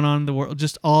what's going on in the world.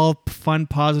 Just all fun,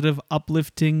 positive,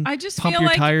 uplifting. Pump your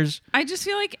tires. I just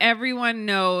feel like everyone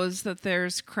knows that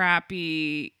there's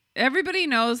crappy. Everybody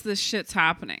knows this shit's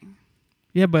happening.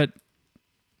 Yeah, but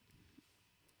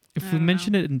if we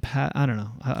mention it in I don't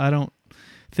know. I don't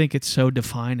think it's so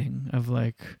defining of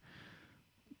like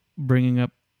bringing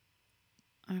up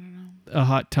a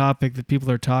hot topic that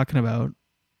people are talking about.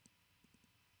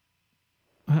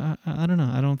 I don't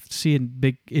know. I don't see a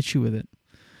big issue with it.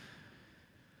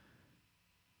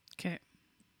 Okay.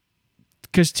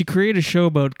 Because to create a show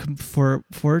about for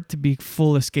it to be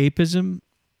full escapism.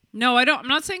 No, I don't. I'm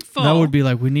not saying full. That would be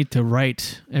like we need to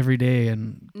write every day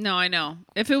and. No, I know.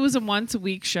 If it was a once a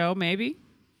week show, maybe,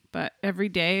 but every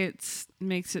day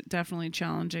makes it definitely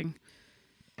challenging.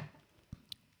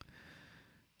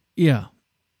 Yeah,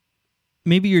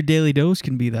 maybe your daily dose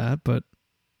can be that, but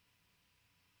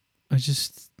I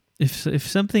just if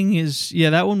something is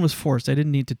that one was forced. I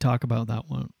didn't need to talk about that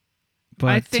one, But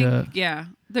I think,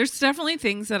 there's definitely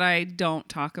things that I don't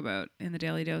talk about in the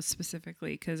Daily Dose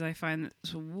specifically because I find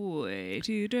it's way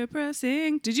too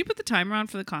depressing. Did you put the timer on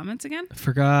for the comments again? I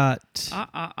forgot.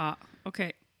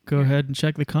 Okay. Go ahead and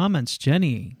check the comments,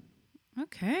 Jenny.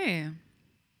 Okay.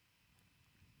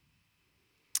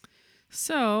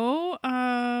 So,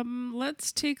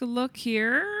 let's take a look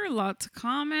here. Lots of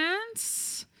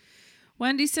comments.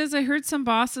 Wendy says, I heard some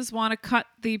bosses want to cut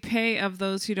the pay of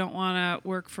those who don't want to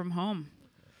work from home.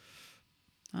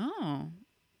 Oh.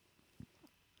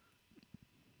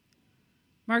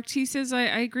 Mark T says, I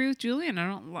agree with Julian.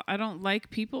 I don't like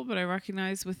people, but I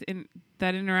recognize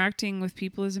that interacting with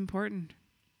people is important.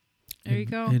 There you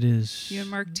go. It is. You and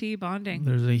Mark T bonding.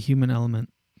 There's a human element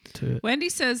to it. Wendy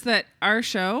says that our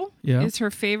show is her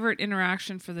favorite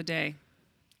interaction for the day.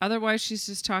 Otherwise, she's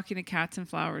just talking to cats and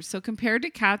flowers. So compared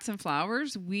to cats and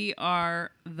flowers, we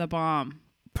are the bomb.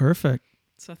 Perfect.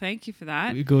 So thank you for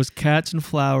that. It goes cats and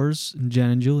flowers and Jen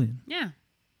and Julian. Yeah.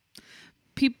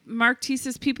 Mark T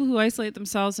says people who isolate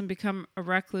themselves and become a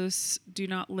recluse do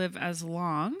not live as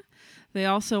long. They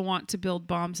also want to build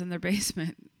bombs in their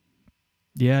basement.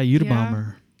 Yeah,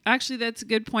 Unabomber. Actually, that's a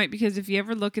good point because if you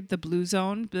ever look at the blue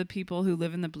zone, the people who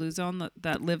live in the blue zone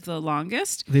that live the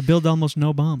longest, they build almost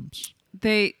no bombs.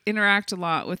 They interact a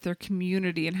lot with their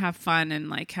community and have fun and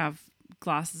like have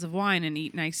glasses of wine and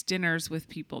eat nice dinners with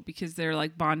people because they're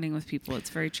like bonding with people. It's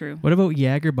very true. What about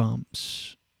Jaeger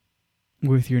bombs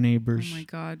with your neighbors? Oh my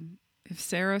God. If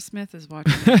Sarah Smith is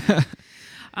watching.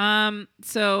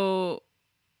 So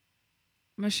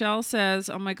Michelle says,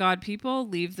 oh my God, people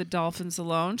leave the dolphins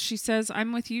alone. She says,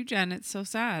 I'm with you, Jen. It's so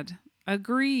sad.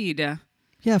 Agreed.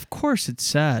 Yeah, of course it's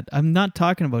sad. I'm not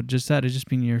talking about just that. I just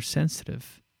mean you're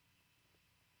sensitive.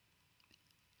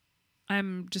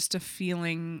 I'm just a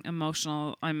feeling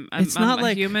emotional. I'm not a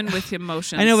like human with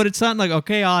emotions. I know, but it's not like,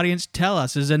 okay, audience, tell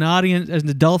us. Is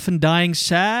the dolphin dying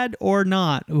sad or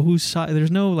not? Who's there's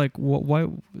no like why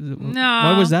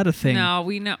was that a thing? No,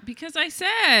 we know because I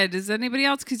said, is anybody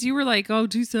else? Because you were like, oh,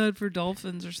 too sad for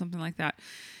dolphins or something like that.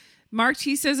 Mark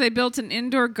T says, I built an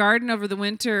indoor garden over the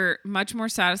winter, much more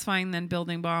satisfying than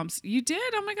building bombs. You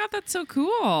did? Oh my God, that's so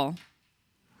cool.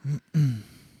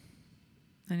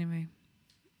 Anyway.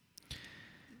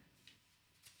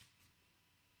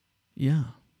 Yeah.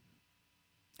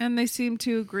 And they seem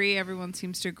to agree, everyone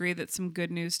seems to agree that some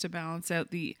good news to balance out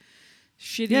the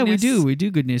shittiness. Yeah, we do. We do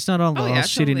good news. It's not all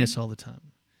shittiness totally. all the time.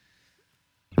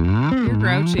 You're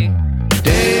grouchy.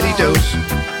 Daily dose,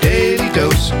 daily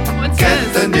dose. What's Get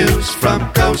this? the news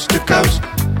from coast to coast.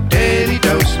 Daily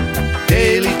dose,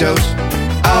 daily dose.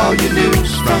 All your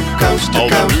news from coast to All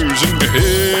coast. the news and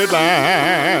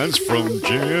headlines from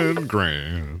Jen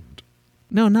Grant.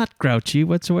 No, not grouchy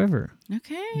whatsoever.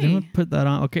 Okay. Don't put that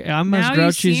on. Okay, I'm Now as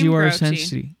grouchy as you are grouchy.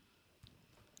 sensitive.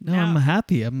 No, Now- I'm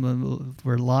happy.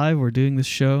 We're live. We're doing this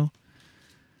show.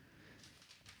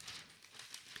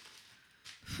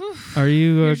 Are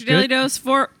you Here's your daily good? dose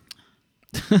for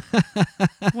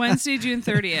Wednesday, June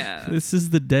 30th. This is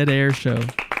the Dead Air Show.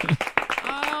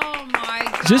 Oh my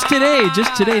God. Just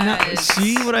today. Now,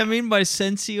 see what I mean by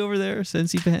Sensi over there?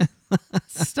 Sensi Pan?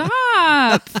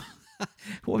 Stop.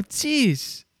 Well,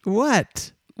 jeez.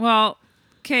 What? Well,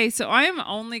 okay, so I am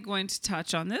only going to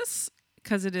touch on this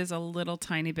because it is a little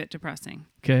tiny bit depressing.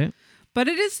 Okay. But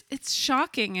it's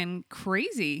shocking and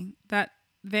crazy that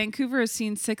Vancouver has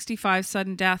seen 65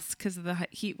 sudden deaths because of the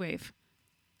heat wave.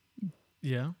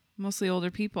 Yeah. Mostly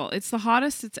older people. It's the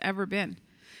hottest it's ever been.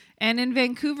 And in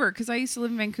Vancouver, because I used to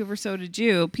live in Vancouver, so did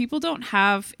you, people don't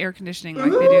have air conditioning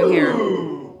like they do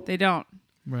here. They don't.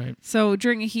 Right. So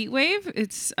during a heat wave,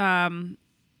 it's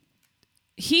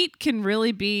heat can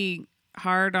really be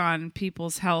hard on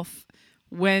people's health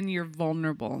when you're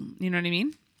vulnerable. You know what I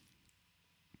mean?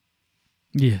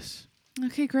 Yes.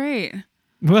 Okay, great.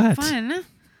 What? Fun.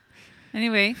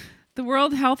 Anyway, the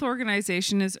World Health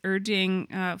Organization is urging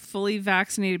fully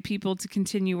vaccinated people to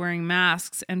continue wearing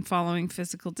masks and following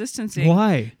physical distancing.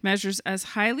 Why? Measures as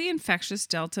highly infectious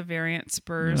Delta variant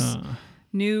spurs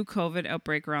new COVID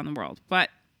outbreak around the world. But,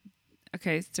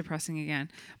 okay, it's depressing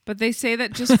again. But they say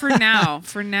that just for now,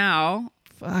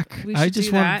 Fuck. we I should just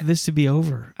do want that. this to be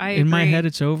over. I In my agree. head,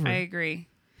 it's over. I agree.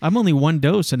 I'm only one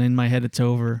dose, and in my head, it's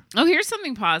over. Oh, here's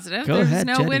something positive. Go There's ahead,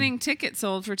 no Jenny. winning ticket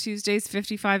sold for Tuesday's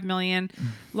 55 million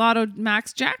Lotto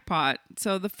Max jackpot.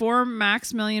 So the 4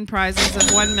 Max Million prizes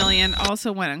of 1 million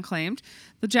also went unclaimed.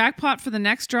 The jackpot for the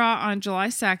next draw on July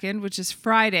 2nd, which is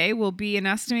Friday, will be an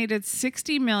estimated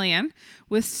 60 million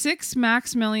with 6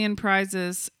 Max Million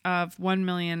prizes of 1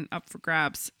 million up for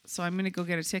grabs. So I'm going to go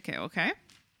get a ticket, okay?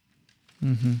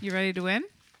 Mm-hmm. You ready to win?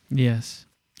 Yes.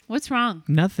 What's wrong?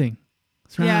 Nothing.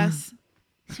 What's wrong? Yes.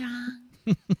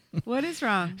 What is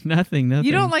wrong? Nothing.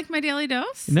 You don't like my daily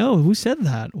dose? No, who said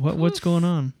that? What's going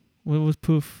on? What was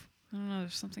poof? I don't know.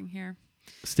 There's something here.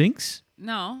 Stinks?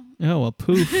 No. Oh, well,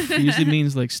 poof usually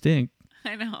means like stink.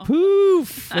 I know.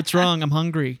 Poof. What's wrong? I'm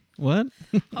hungry. What?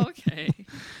 Okay.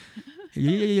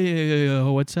 Yeah.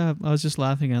 What's up? I was just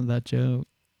laughing at that joke.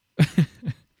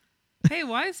 Hey,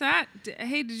 why is that?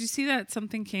 Hey, did you see that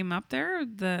something came up there?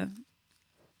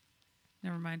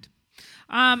 Never mind.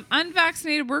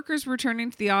 Unvaccinated workers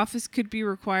returning to the office could be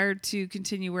required to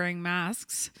continue wearing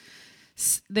masks.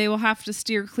 They will have to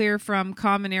steer clear from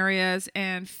common areas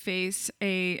and face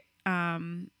a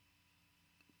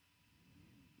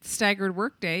staggered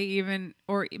workday,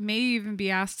 or may even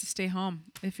be asked to stay home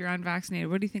if you're unvaccinated.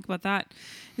 What do you think about that?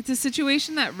 It's a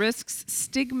situation that risks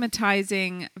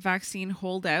stigmatizing vaccine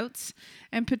holdouts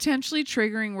and potentially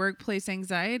triggering workplace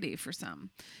anxiety for some.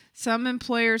 Some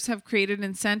employers have created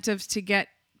incentives to get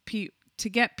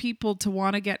people to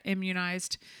want to get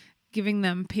immunized, giving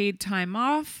them paid time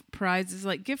off, prizes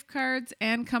like gift cards,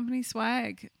 and company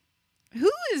swag.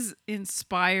 Who is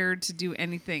inspired to do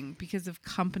anything because of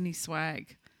company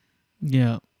swag?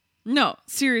 Yeah. No,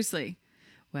 seriously.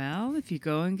 Well, if you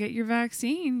go and get your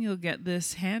vaccine, you'll get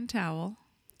this hand towel.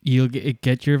 You'll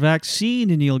get your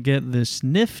vaccine and you'll get this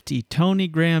nifty Tony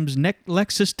Graham's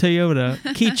Lexus Toyota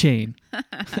keychain.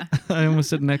 I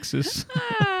almost said Nexus.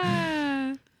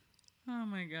 Oh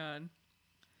my God.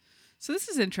 So this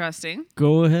is interesting.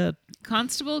 Go ahead.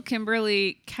 Constable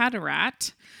Kimberly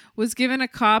Catarat was given a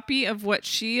copy of what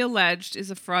she alleged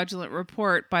is a fraudulent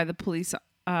report by the police,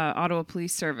 Ottawa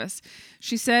Police Service.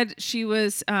 She said she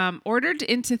was ordered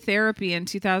into therapy in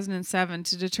 2007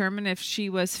 to determine if she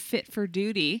was fit for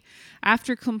duty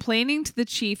after complaining to the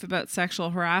chief about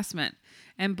sexual harassment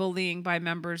and bullying by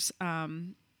members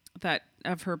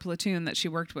of her platoon that she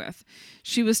worked with.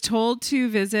 She was told to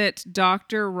visit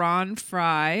Dr. Ron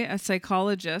Fry, a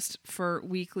psychologist, for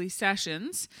weekly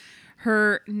sessions.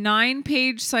 Her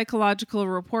 9-page psychological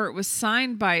report was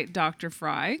signed by Dr.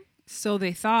 Fry, so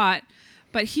they thought,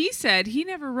 but he said he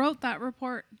never wrote that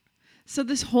report. So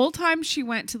this whole time she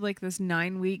went to like this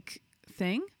 9-week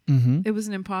thing, It was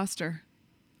an imposter.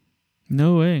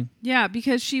 No way. Yeah,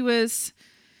 because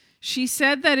she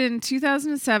said that in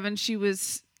 2007 she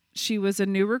was a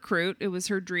new recruit. It was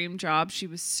her dream job. She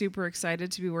was super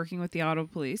excited to be working with the Ottawa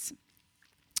Police.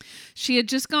 She had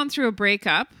just gone through a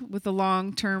breakup with a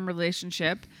long-term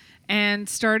relationship and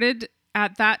started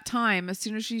at that time, as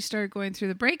soon as she started going through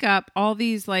the breakup, all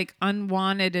these like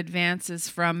unwanted advances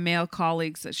from male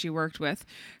colleagues that she worked with.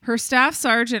 Her staff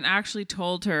sergeant actually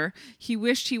told her he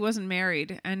wished he wasn't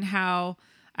married and how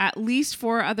at least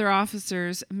 4 other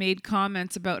officers made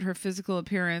comments about her physical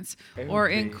appearance or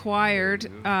inquired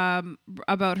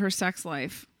about her sex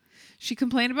life. She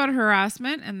complained about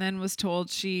harassment and then was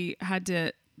told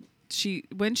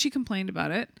when she complained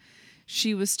about it,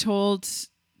 she was told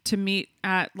to meet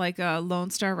at like a Lone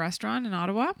Star restaurant in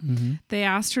Ottawa. They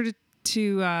asked her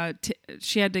to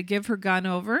she had to give her gun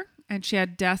over and she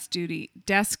had desk duty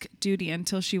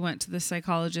until she went to the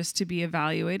psychologist to be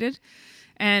evaluated.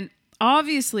 And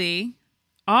obviously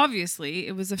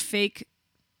it was a fake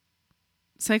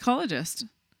psychologist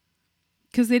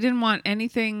because they didn't want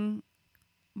anything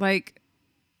like,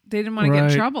 they didn't want to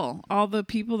get in trouble. All the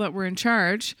people that were in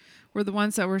charge were the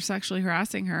ones that were sexually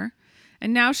harassing her.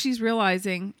 And now she's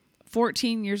realizing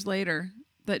 14 years later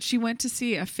that she went to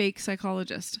see a fake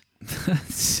psychologist.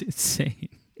 That's insane.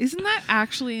 Isn't that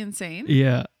actually insane?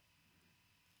 Yeah.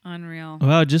 Unreal.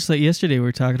 Wow, just like yesterday, we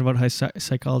were talking about how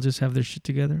psychologists have their shit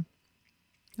together.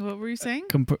 What were you saying?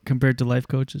 Compared to life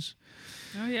coaches.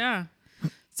 Oh, yeah.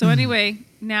 So anyway,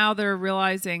 now they're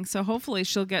realizing, so hopefully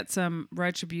she'll get some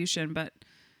retribution, but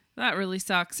that really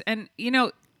sucks. And, you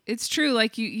know, it's true.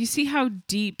 Like you see how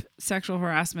deep sexual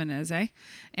harassment is,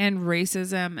 and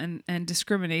racism and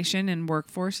discrimination in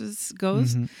workforces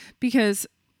goes, because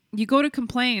you go to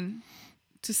complain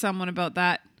to someone about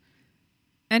that,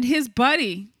 and his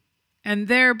buddy and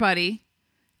their buddy,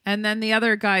 and then the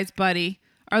other guy's buddy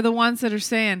are the ones that are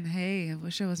saying, "Hey, I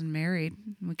wish I wasn't married.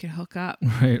 We could hook up."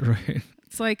 Right.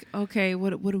 It's like, okay,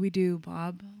 what do we do,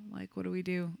 Bob? Like, what do we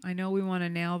do? I know we want to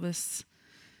nail this,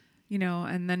 you know,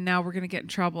 and then now we're going to get in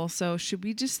trouble. So should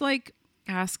we just like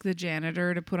ask the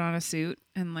janitor to put on a suit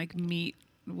and like meet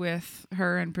with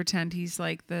her and pretend he's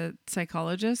like the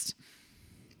psychologist?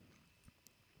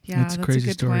 Yeah, that's a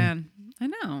good plan. I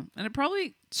know. And it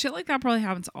probably, shit like that probably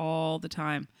happens all the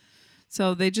time.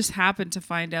 So they just happened to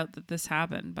find out that this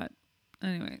happened. But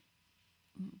anyway,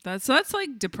 that's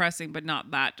like depressing, but not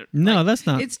that. No, that's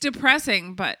not. It's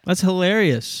depressing, but that's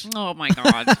hilarious. Oh my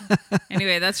God.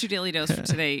 Anyway, that's your daily dose for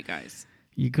today, you guys.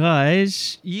 You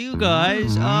guys. Daily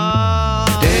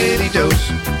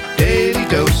dose,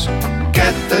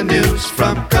 get the news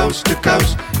from coast to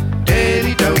coast.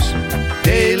 Daily dose,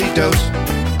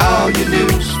 all your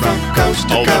news from coast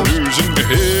to All coast. the news and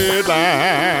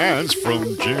headlines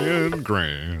from Jen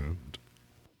Grant.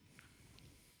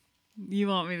 You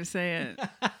want me to say it?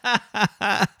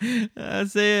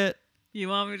 Say it. You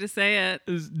want me to say it?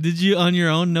 Did you on your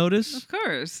own notice? Of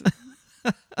course.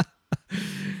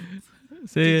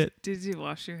 Say it. Did you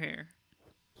wash your hair?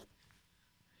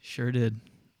 Sure did.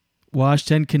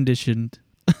 Washed and conditioned.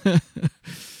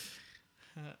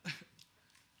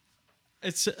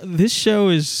 This show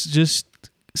is just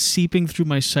seeping through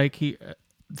my psyche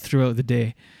throughout the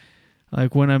day.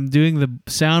 Like when I'm doing the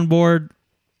soundboard,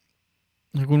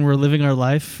 like when we're living our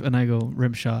life, and I go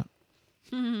rim shot,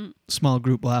 small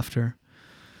group laughter,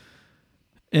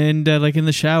 and like in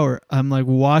the shower, I'm like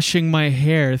washing my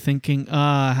hair, thinking,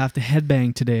 I have to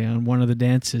headbang today on one of the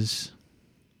dances.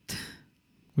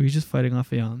 Were you just fighting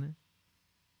off a yawn there?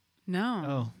 No.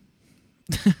 Oh,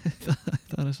 I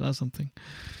thought I saw something.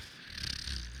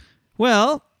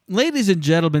 Well, ladies and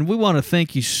gentlemen, we want to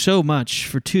thank you so much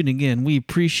for tuning in. We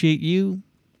appreciate you,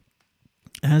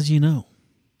 as you know.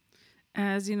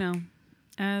 As you know.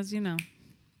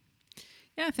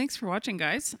 Yeah, thanks for watching,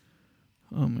 guys.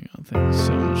 Oh my God, thank you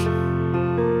so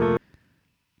much.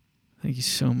 Thank you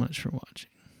so much for watching.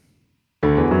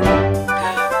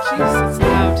 Jeez, it's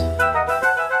loud.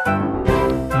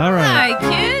 All right. Hi,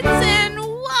 kids, and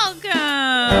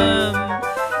welcome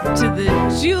to the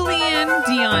Julian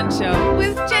Dion Show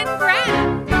with Jen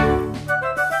Grant,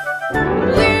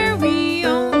 where we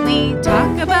only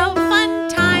talk about fun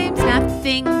times,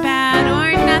 nothing bad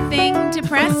or nothing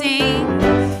depressing.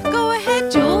 Go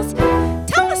ahead, Jules.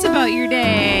 Tell us about your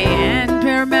day, and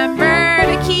remember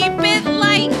to keep it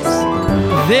light.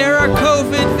 There are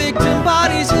COVID victim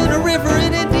bodies in a river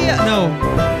in India. No,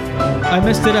 I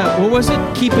messed it up. What was it?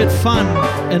 Keep it fun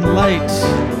and light.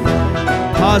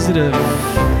 Positive.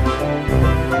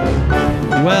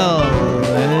 Well,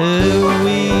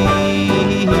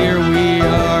 here we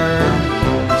are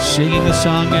singing a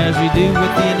song as we do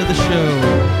at the end of the show.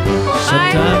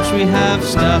 Sometimes we have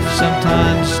stuff,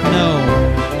 sometimes no.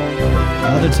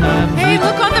 Other times Hey,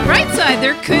 look on the bright side.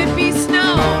 There could be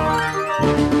snow.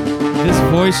 this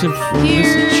voice of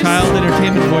this child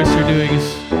entertainment voice you're doing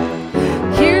is...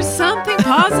 Here's something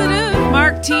positive.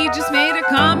 Mark T just made a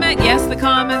comment. Yes, the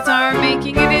comments are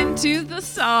making it into the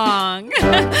song.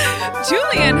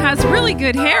 Julian has really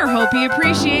good hair. Hope he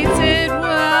appreciates it.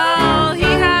 Well, he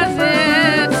has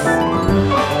it.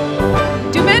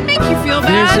 Do men make you feel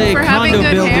bad There's a for having condo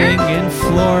good hair? building in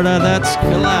Florida that's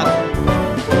collapsed.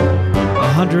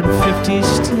 150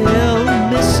 still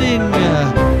missing.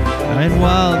 And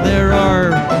while there are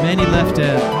many left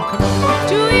at...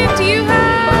 Julian, do you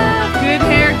have good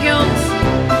hair guilt?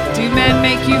 Do men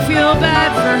make you feel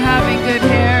bad for having good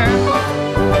hair?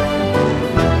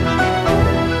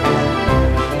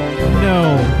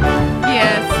 No.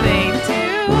 Yes, they do.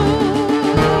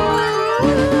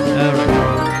 All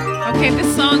right. Okay,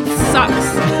 this song sucks.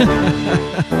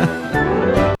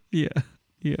 Yeah.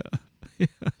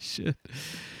 Shit.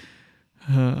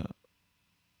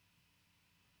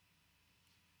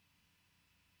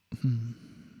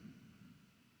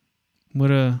 What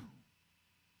a...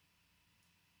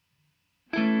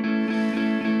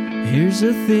 Here's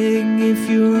the thing, if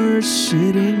you're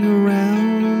sitting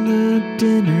around the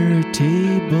dinner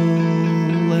table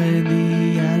and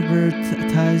the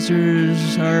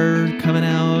advertisers are coming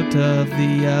out of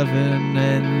the oven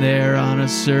and they're on a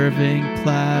serving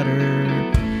platter,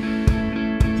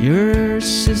 your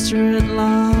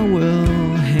sister-in-law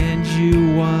will hand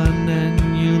you one and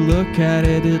you look at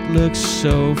it, it looks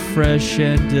so fresh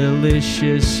and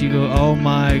delicious. You go, oh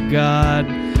my God,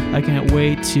 I can't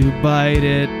wait to bite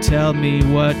it. Tell me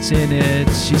what's in it.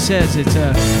 She says it's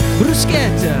a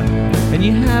bruschetta, and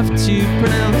you have to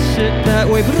pronounce it that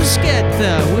way.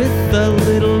 Bruschetta with a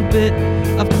little bit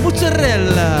of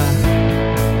mozzarella.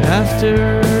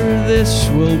 After this,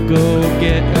 we'll go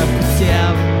get a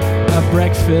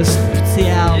breakfast.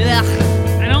 Ugh,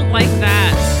 I don't like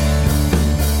that.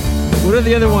 What are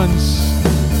the other ones?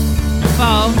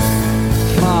 Pho.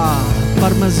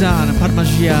 Parmigiana.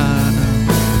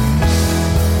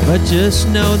 But just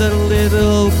know that a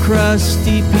little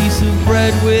crusty piece of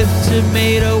bread with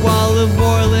tomato, olive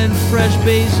oil, and fresh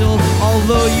basil,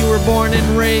 although you were born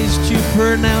and raised to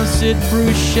pronounce it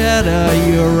bruschetta,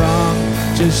 you're wrong.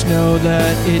 Just know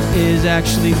that it is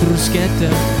actually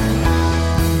bruschetta.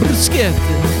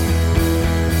 Bruschetta.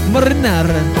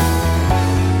 Marinara.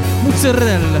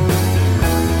 Mozzarella.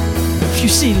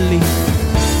 Fusilli.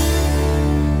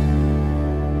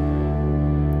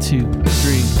 2, 3.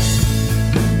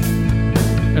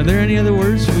 Are there any other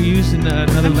words we use in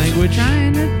another language?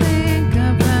 Trying to think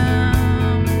of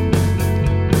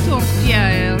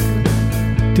tortillere.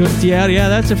 Tourtière, yeah,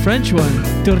 that's a French one.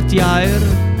 Tourtière,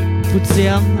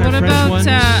 poutzière are What French about ones.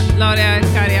 L'oreal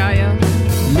carrière?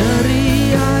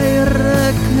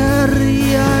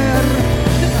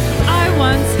 I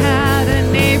once had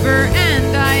a neighbor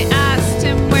and I asked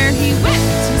him where he went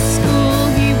to school.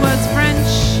 He was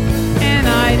French and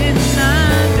I didn't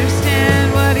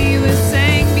understand what he was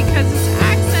saying because his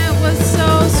accent was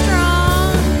so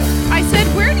strong. I said,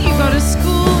 where do you go to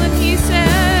school? And he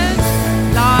said,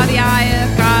 L'oreal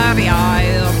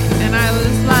carrière. And I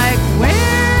was like, where?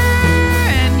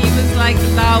 And he was like,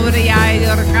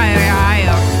 L'oreal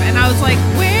carrière. And I was like,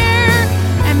 where?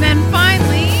 And then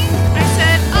finally, I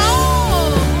said,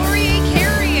 oh, Laurier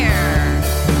Carrier.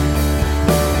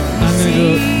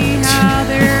 See how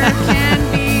there can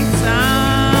be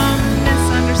some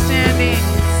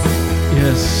misunderstandings.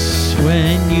 Yes,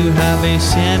 when you have a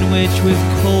sandwich with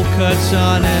cold cuts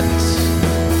on it,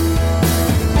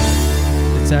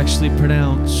 it's actually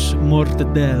pronounced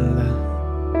mortadella.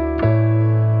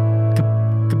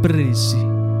 Caprese.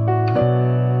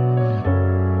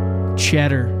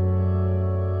 Cheddar.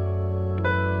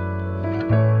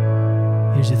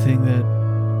 Here's the thing that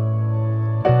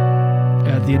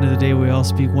at the end of the day we all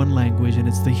speak one language, and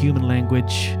it's the human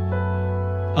language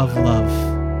of love.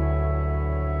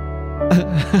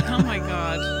 Oh my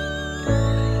god.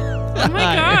 Oh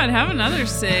my god, have another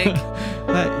cig.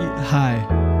 Hi.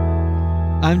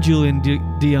 I'm Julian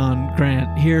Dion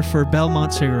Grant, here for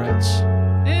Belmont Cigarettes.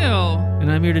 Ew.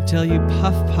 And I'm here to tell you,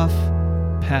 puff, puff,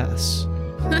 pass.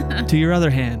 To your other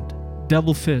hand,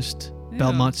 double fist, Ew.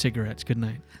 Belmont Cigarettes. Good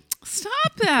night.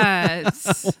 Stop that.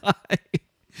 Why?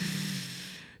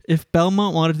 If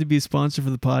Belmont wanted to be a sponsor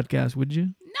for the podcast, would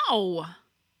you? No.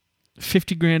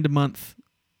 $50,000 a month.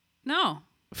 No.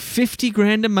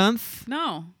 $50,000 a month?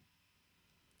 No.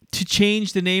 To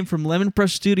change the name from Lemon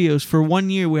Press Studios for 1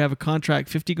 year, we have a contract,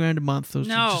 $50,000 a month. Those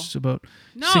are just about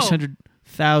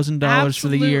 $600,000 for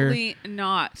the year. Absolutely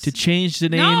not. To change the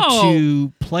name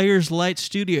to Players Light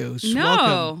Studios. No.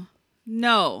 Welcome.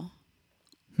 No.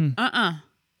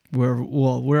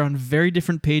 We're on very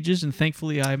different pages, and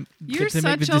thankfully I You're get to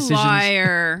make the such a decisions.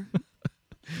 liar.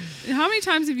 How many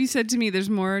times have you said to me there's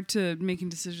more to making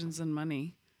decisions than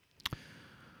money?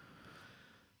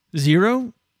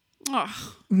 0?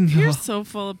 Oh, you're so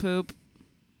full of poop.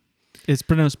 It's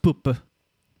pronounced poop.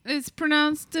 It's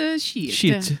pronounced shit.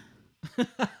 Shit.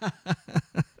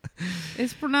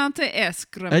 It's pronounced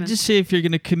excrement. I just say if you're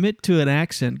going to commit to an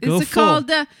accent, go it's full.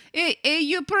 Called,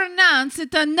 you pronounce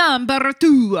it a number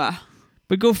 2.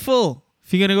 But go full.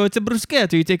 If you're going to go to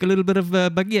bruschetta, you take a little bit of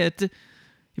baguette,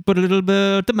 you put a little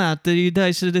bit of tomato, you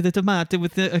dice the tomato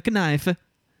with a knife.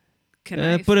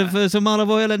 Put some olive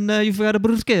oil, and you've got a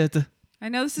bruschetta. I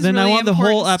know this is then really I want the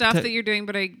important whole stuff that you're doing,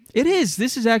 but I... It is.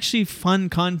 This is actually fun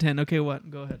content. Okay,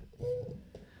 what? Go ahead.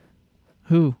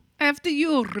 Who? I have to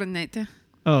urinate.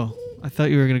 Oh, I thought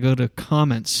you were going to go to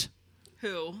comments.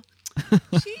 Who?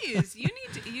 Jeez, you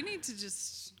need to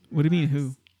just... What do you mean,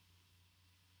 who?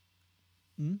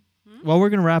 Well, we're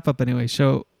going to wrap up anyway.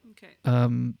 So,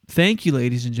 thank you,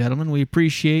 ladies and gentlemen. We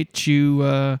appreciate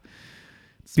you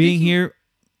being here.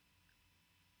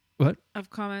 What? Of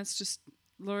comments, just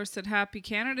Laura said Happy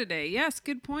Canada Day. Yes,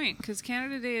 good point, because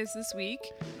Canada Day is this week.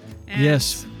 And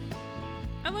yes.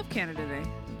 I love Canada Day.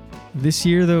 This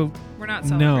year, though, we're not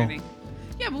celebrating. No.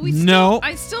 Yeah, but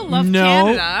I still love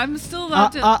Canada. I'm still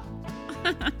allowed to...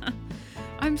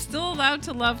 I'm still allowed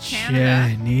to love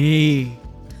Canada. Jenny.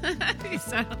 You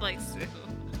sounded like Sue.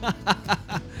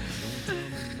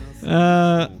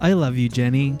 I love you,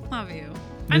 Jenny. Love you.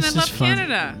 This and I love is fun.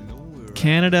 Canada.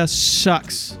 Canada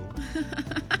sucks.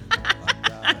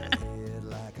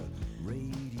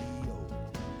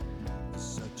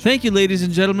 Thank you, ladies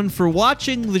and gentlemen, for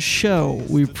watching the show.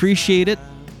 We appreciate it.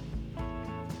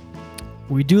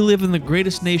 We do live in the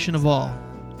greatest nation of all.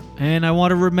 And I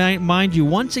want to remind you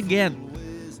once again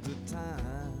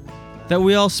that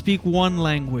we all speak one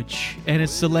language, and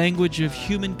it's the language of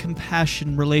human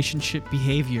compassion, relationship,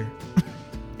 behavior.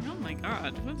 Oh my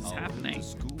God, what is happening?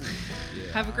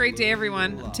 Have a great day,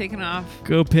 everyone. I'm taking off.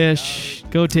 Go pish.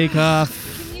 Go take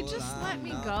off. Can you just let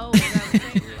me go?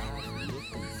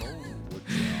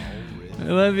 I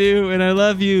love you, and I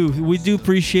love you. We do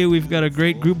appreciate we've got a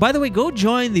great group. By the way, go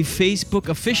join the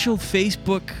official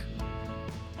Facebook,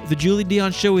 The Julie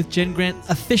Dion Show with Jen Grant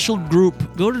official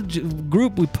group. Go to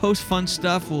group. We post fun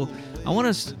stuff. I want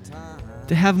us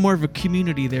to have more of a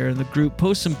community there in the group.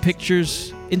 Post some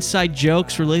pictures, inside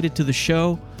jokes related to the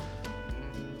show.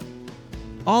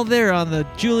 All there on the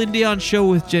Julian Dion Show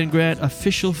with Jen Grant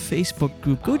official Facebook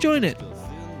group. Go join it.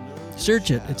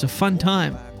 Search it. It's a fun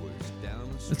time.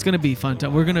 It's gonna be a fun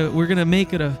time. We're gonna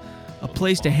make it a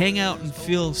place to hang out and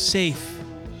feel safe.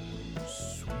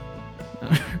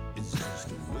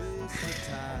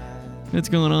 What's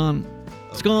going on?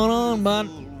 What's going on, bud?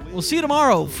 We'll see you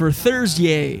tomorrow for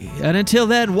Thursday. And until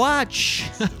then, watch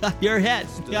your head.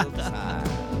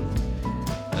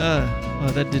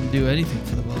 Oh, that didn't do anything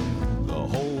for the volume.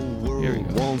 Here we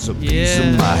go. Wants a piece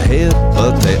of my head,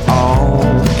 but they all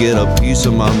get a piece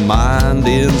of my mind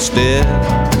instead.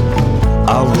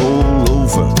 I roll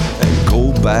over and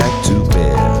go back to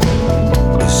bed.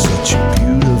 It's such a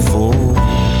beautiful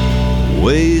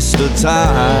waste of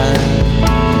time.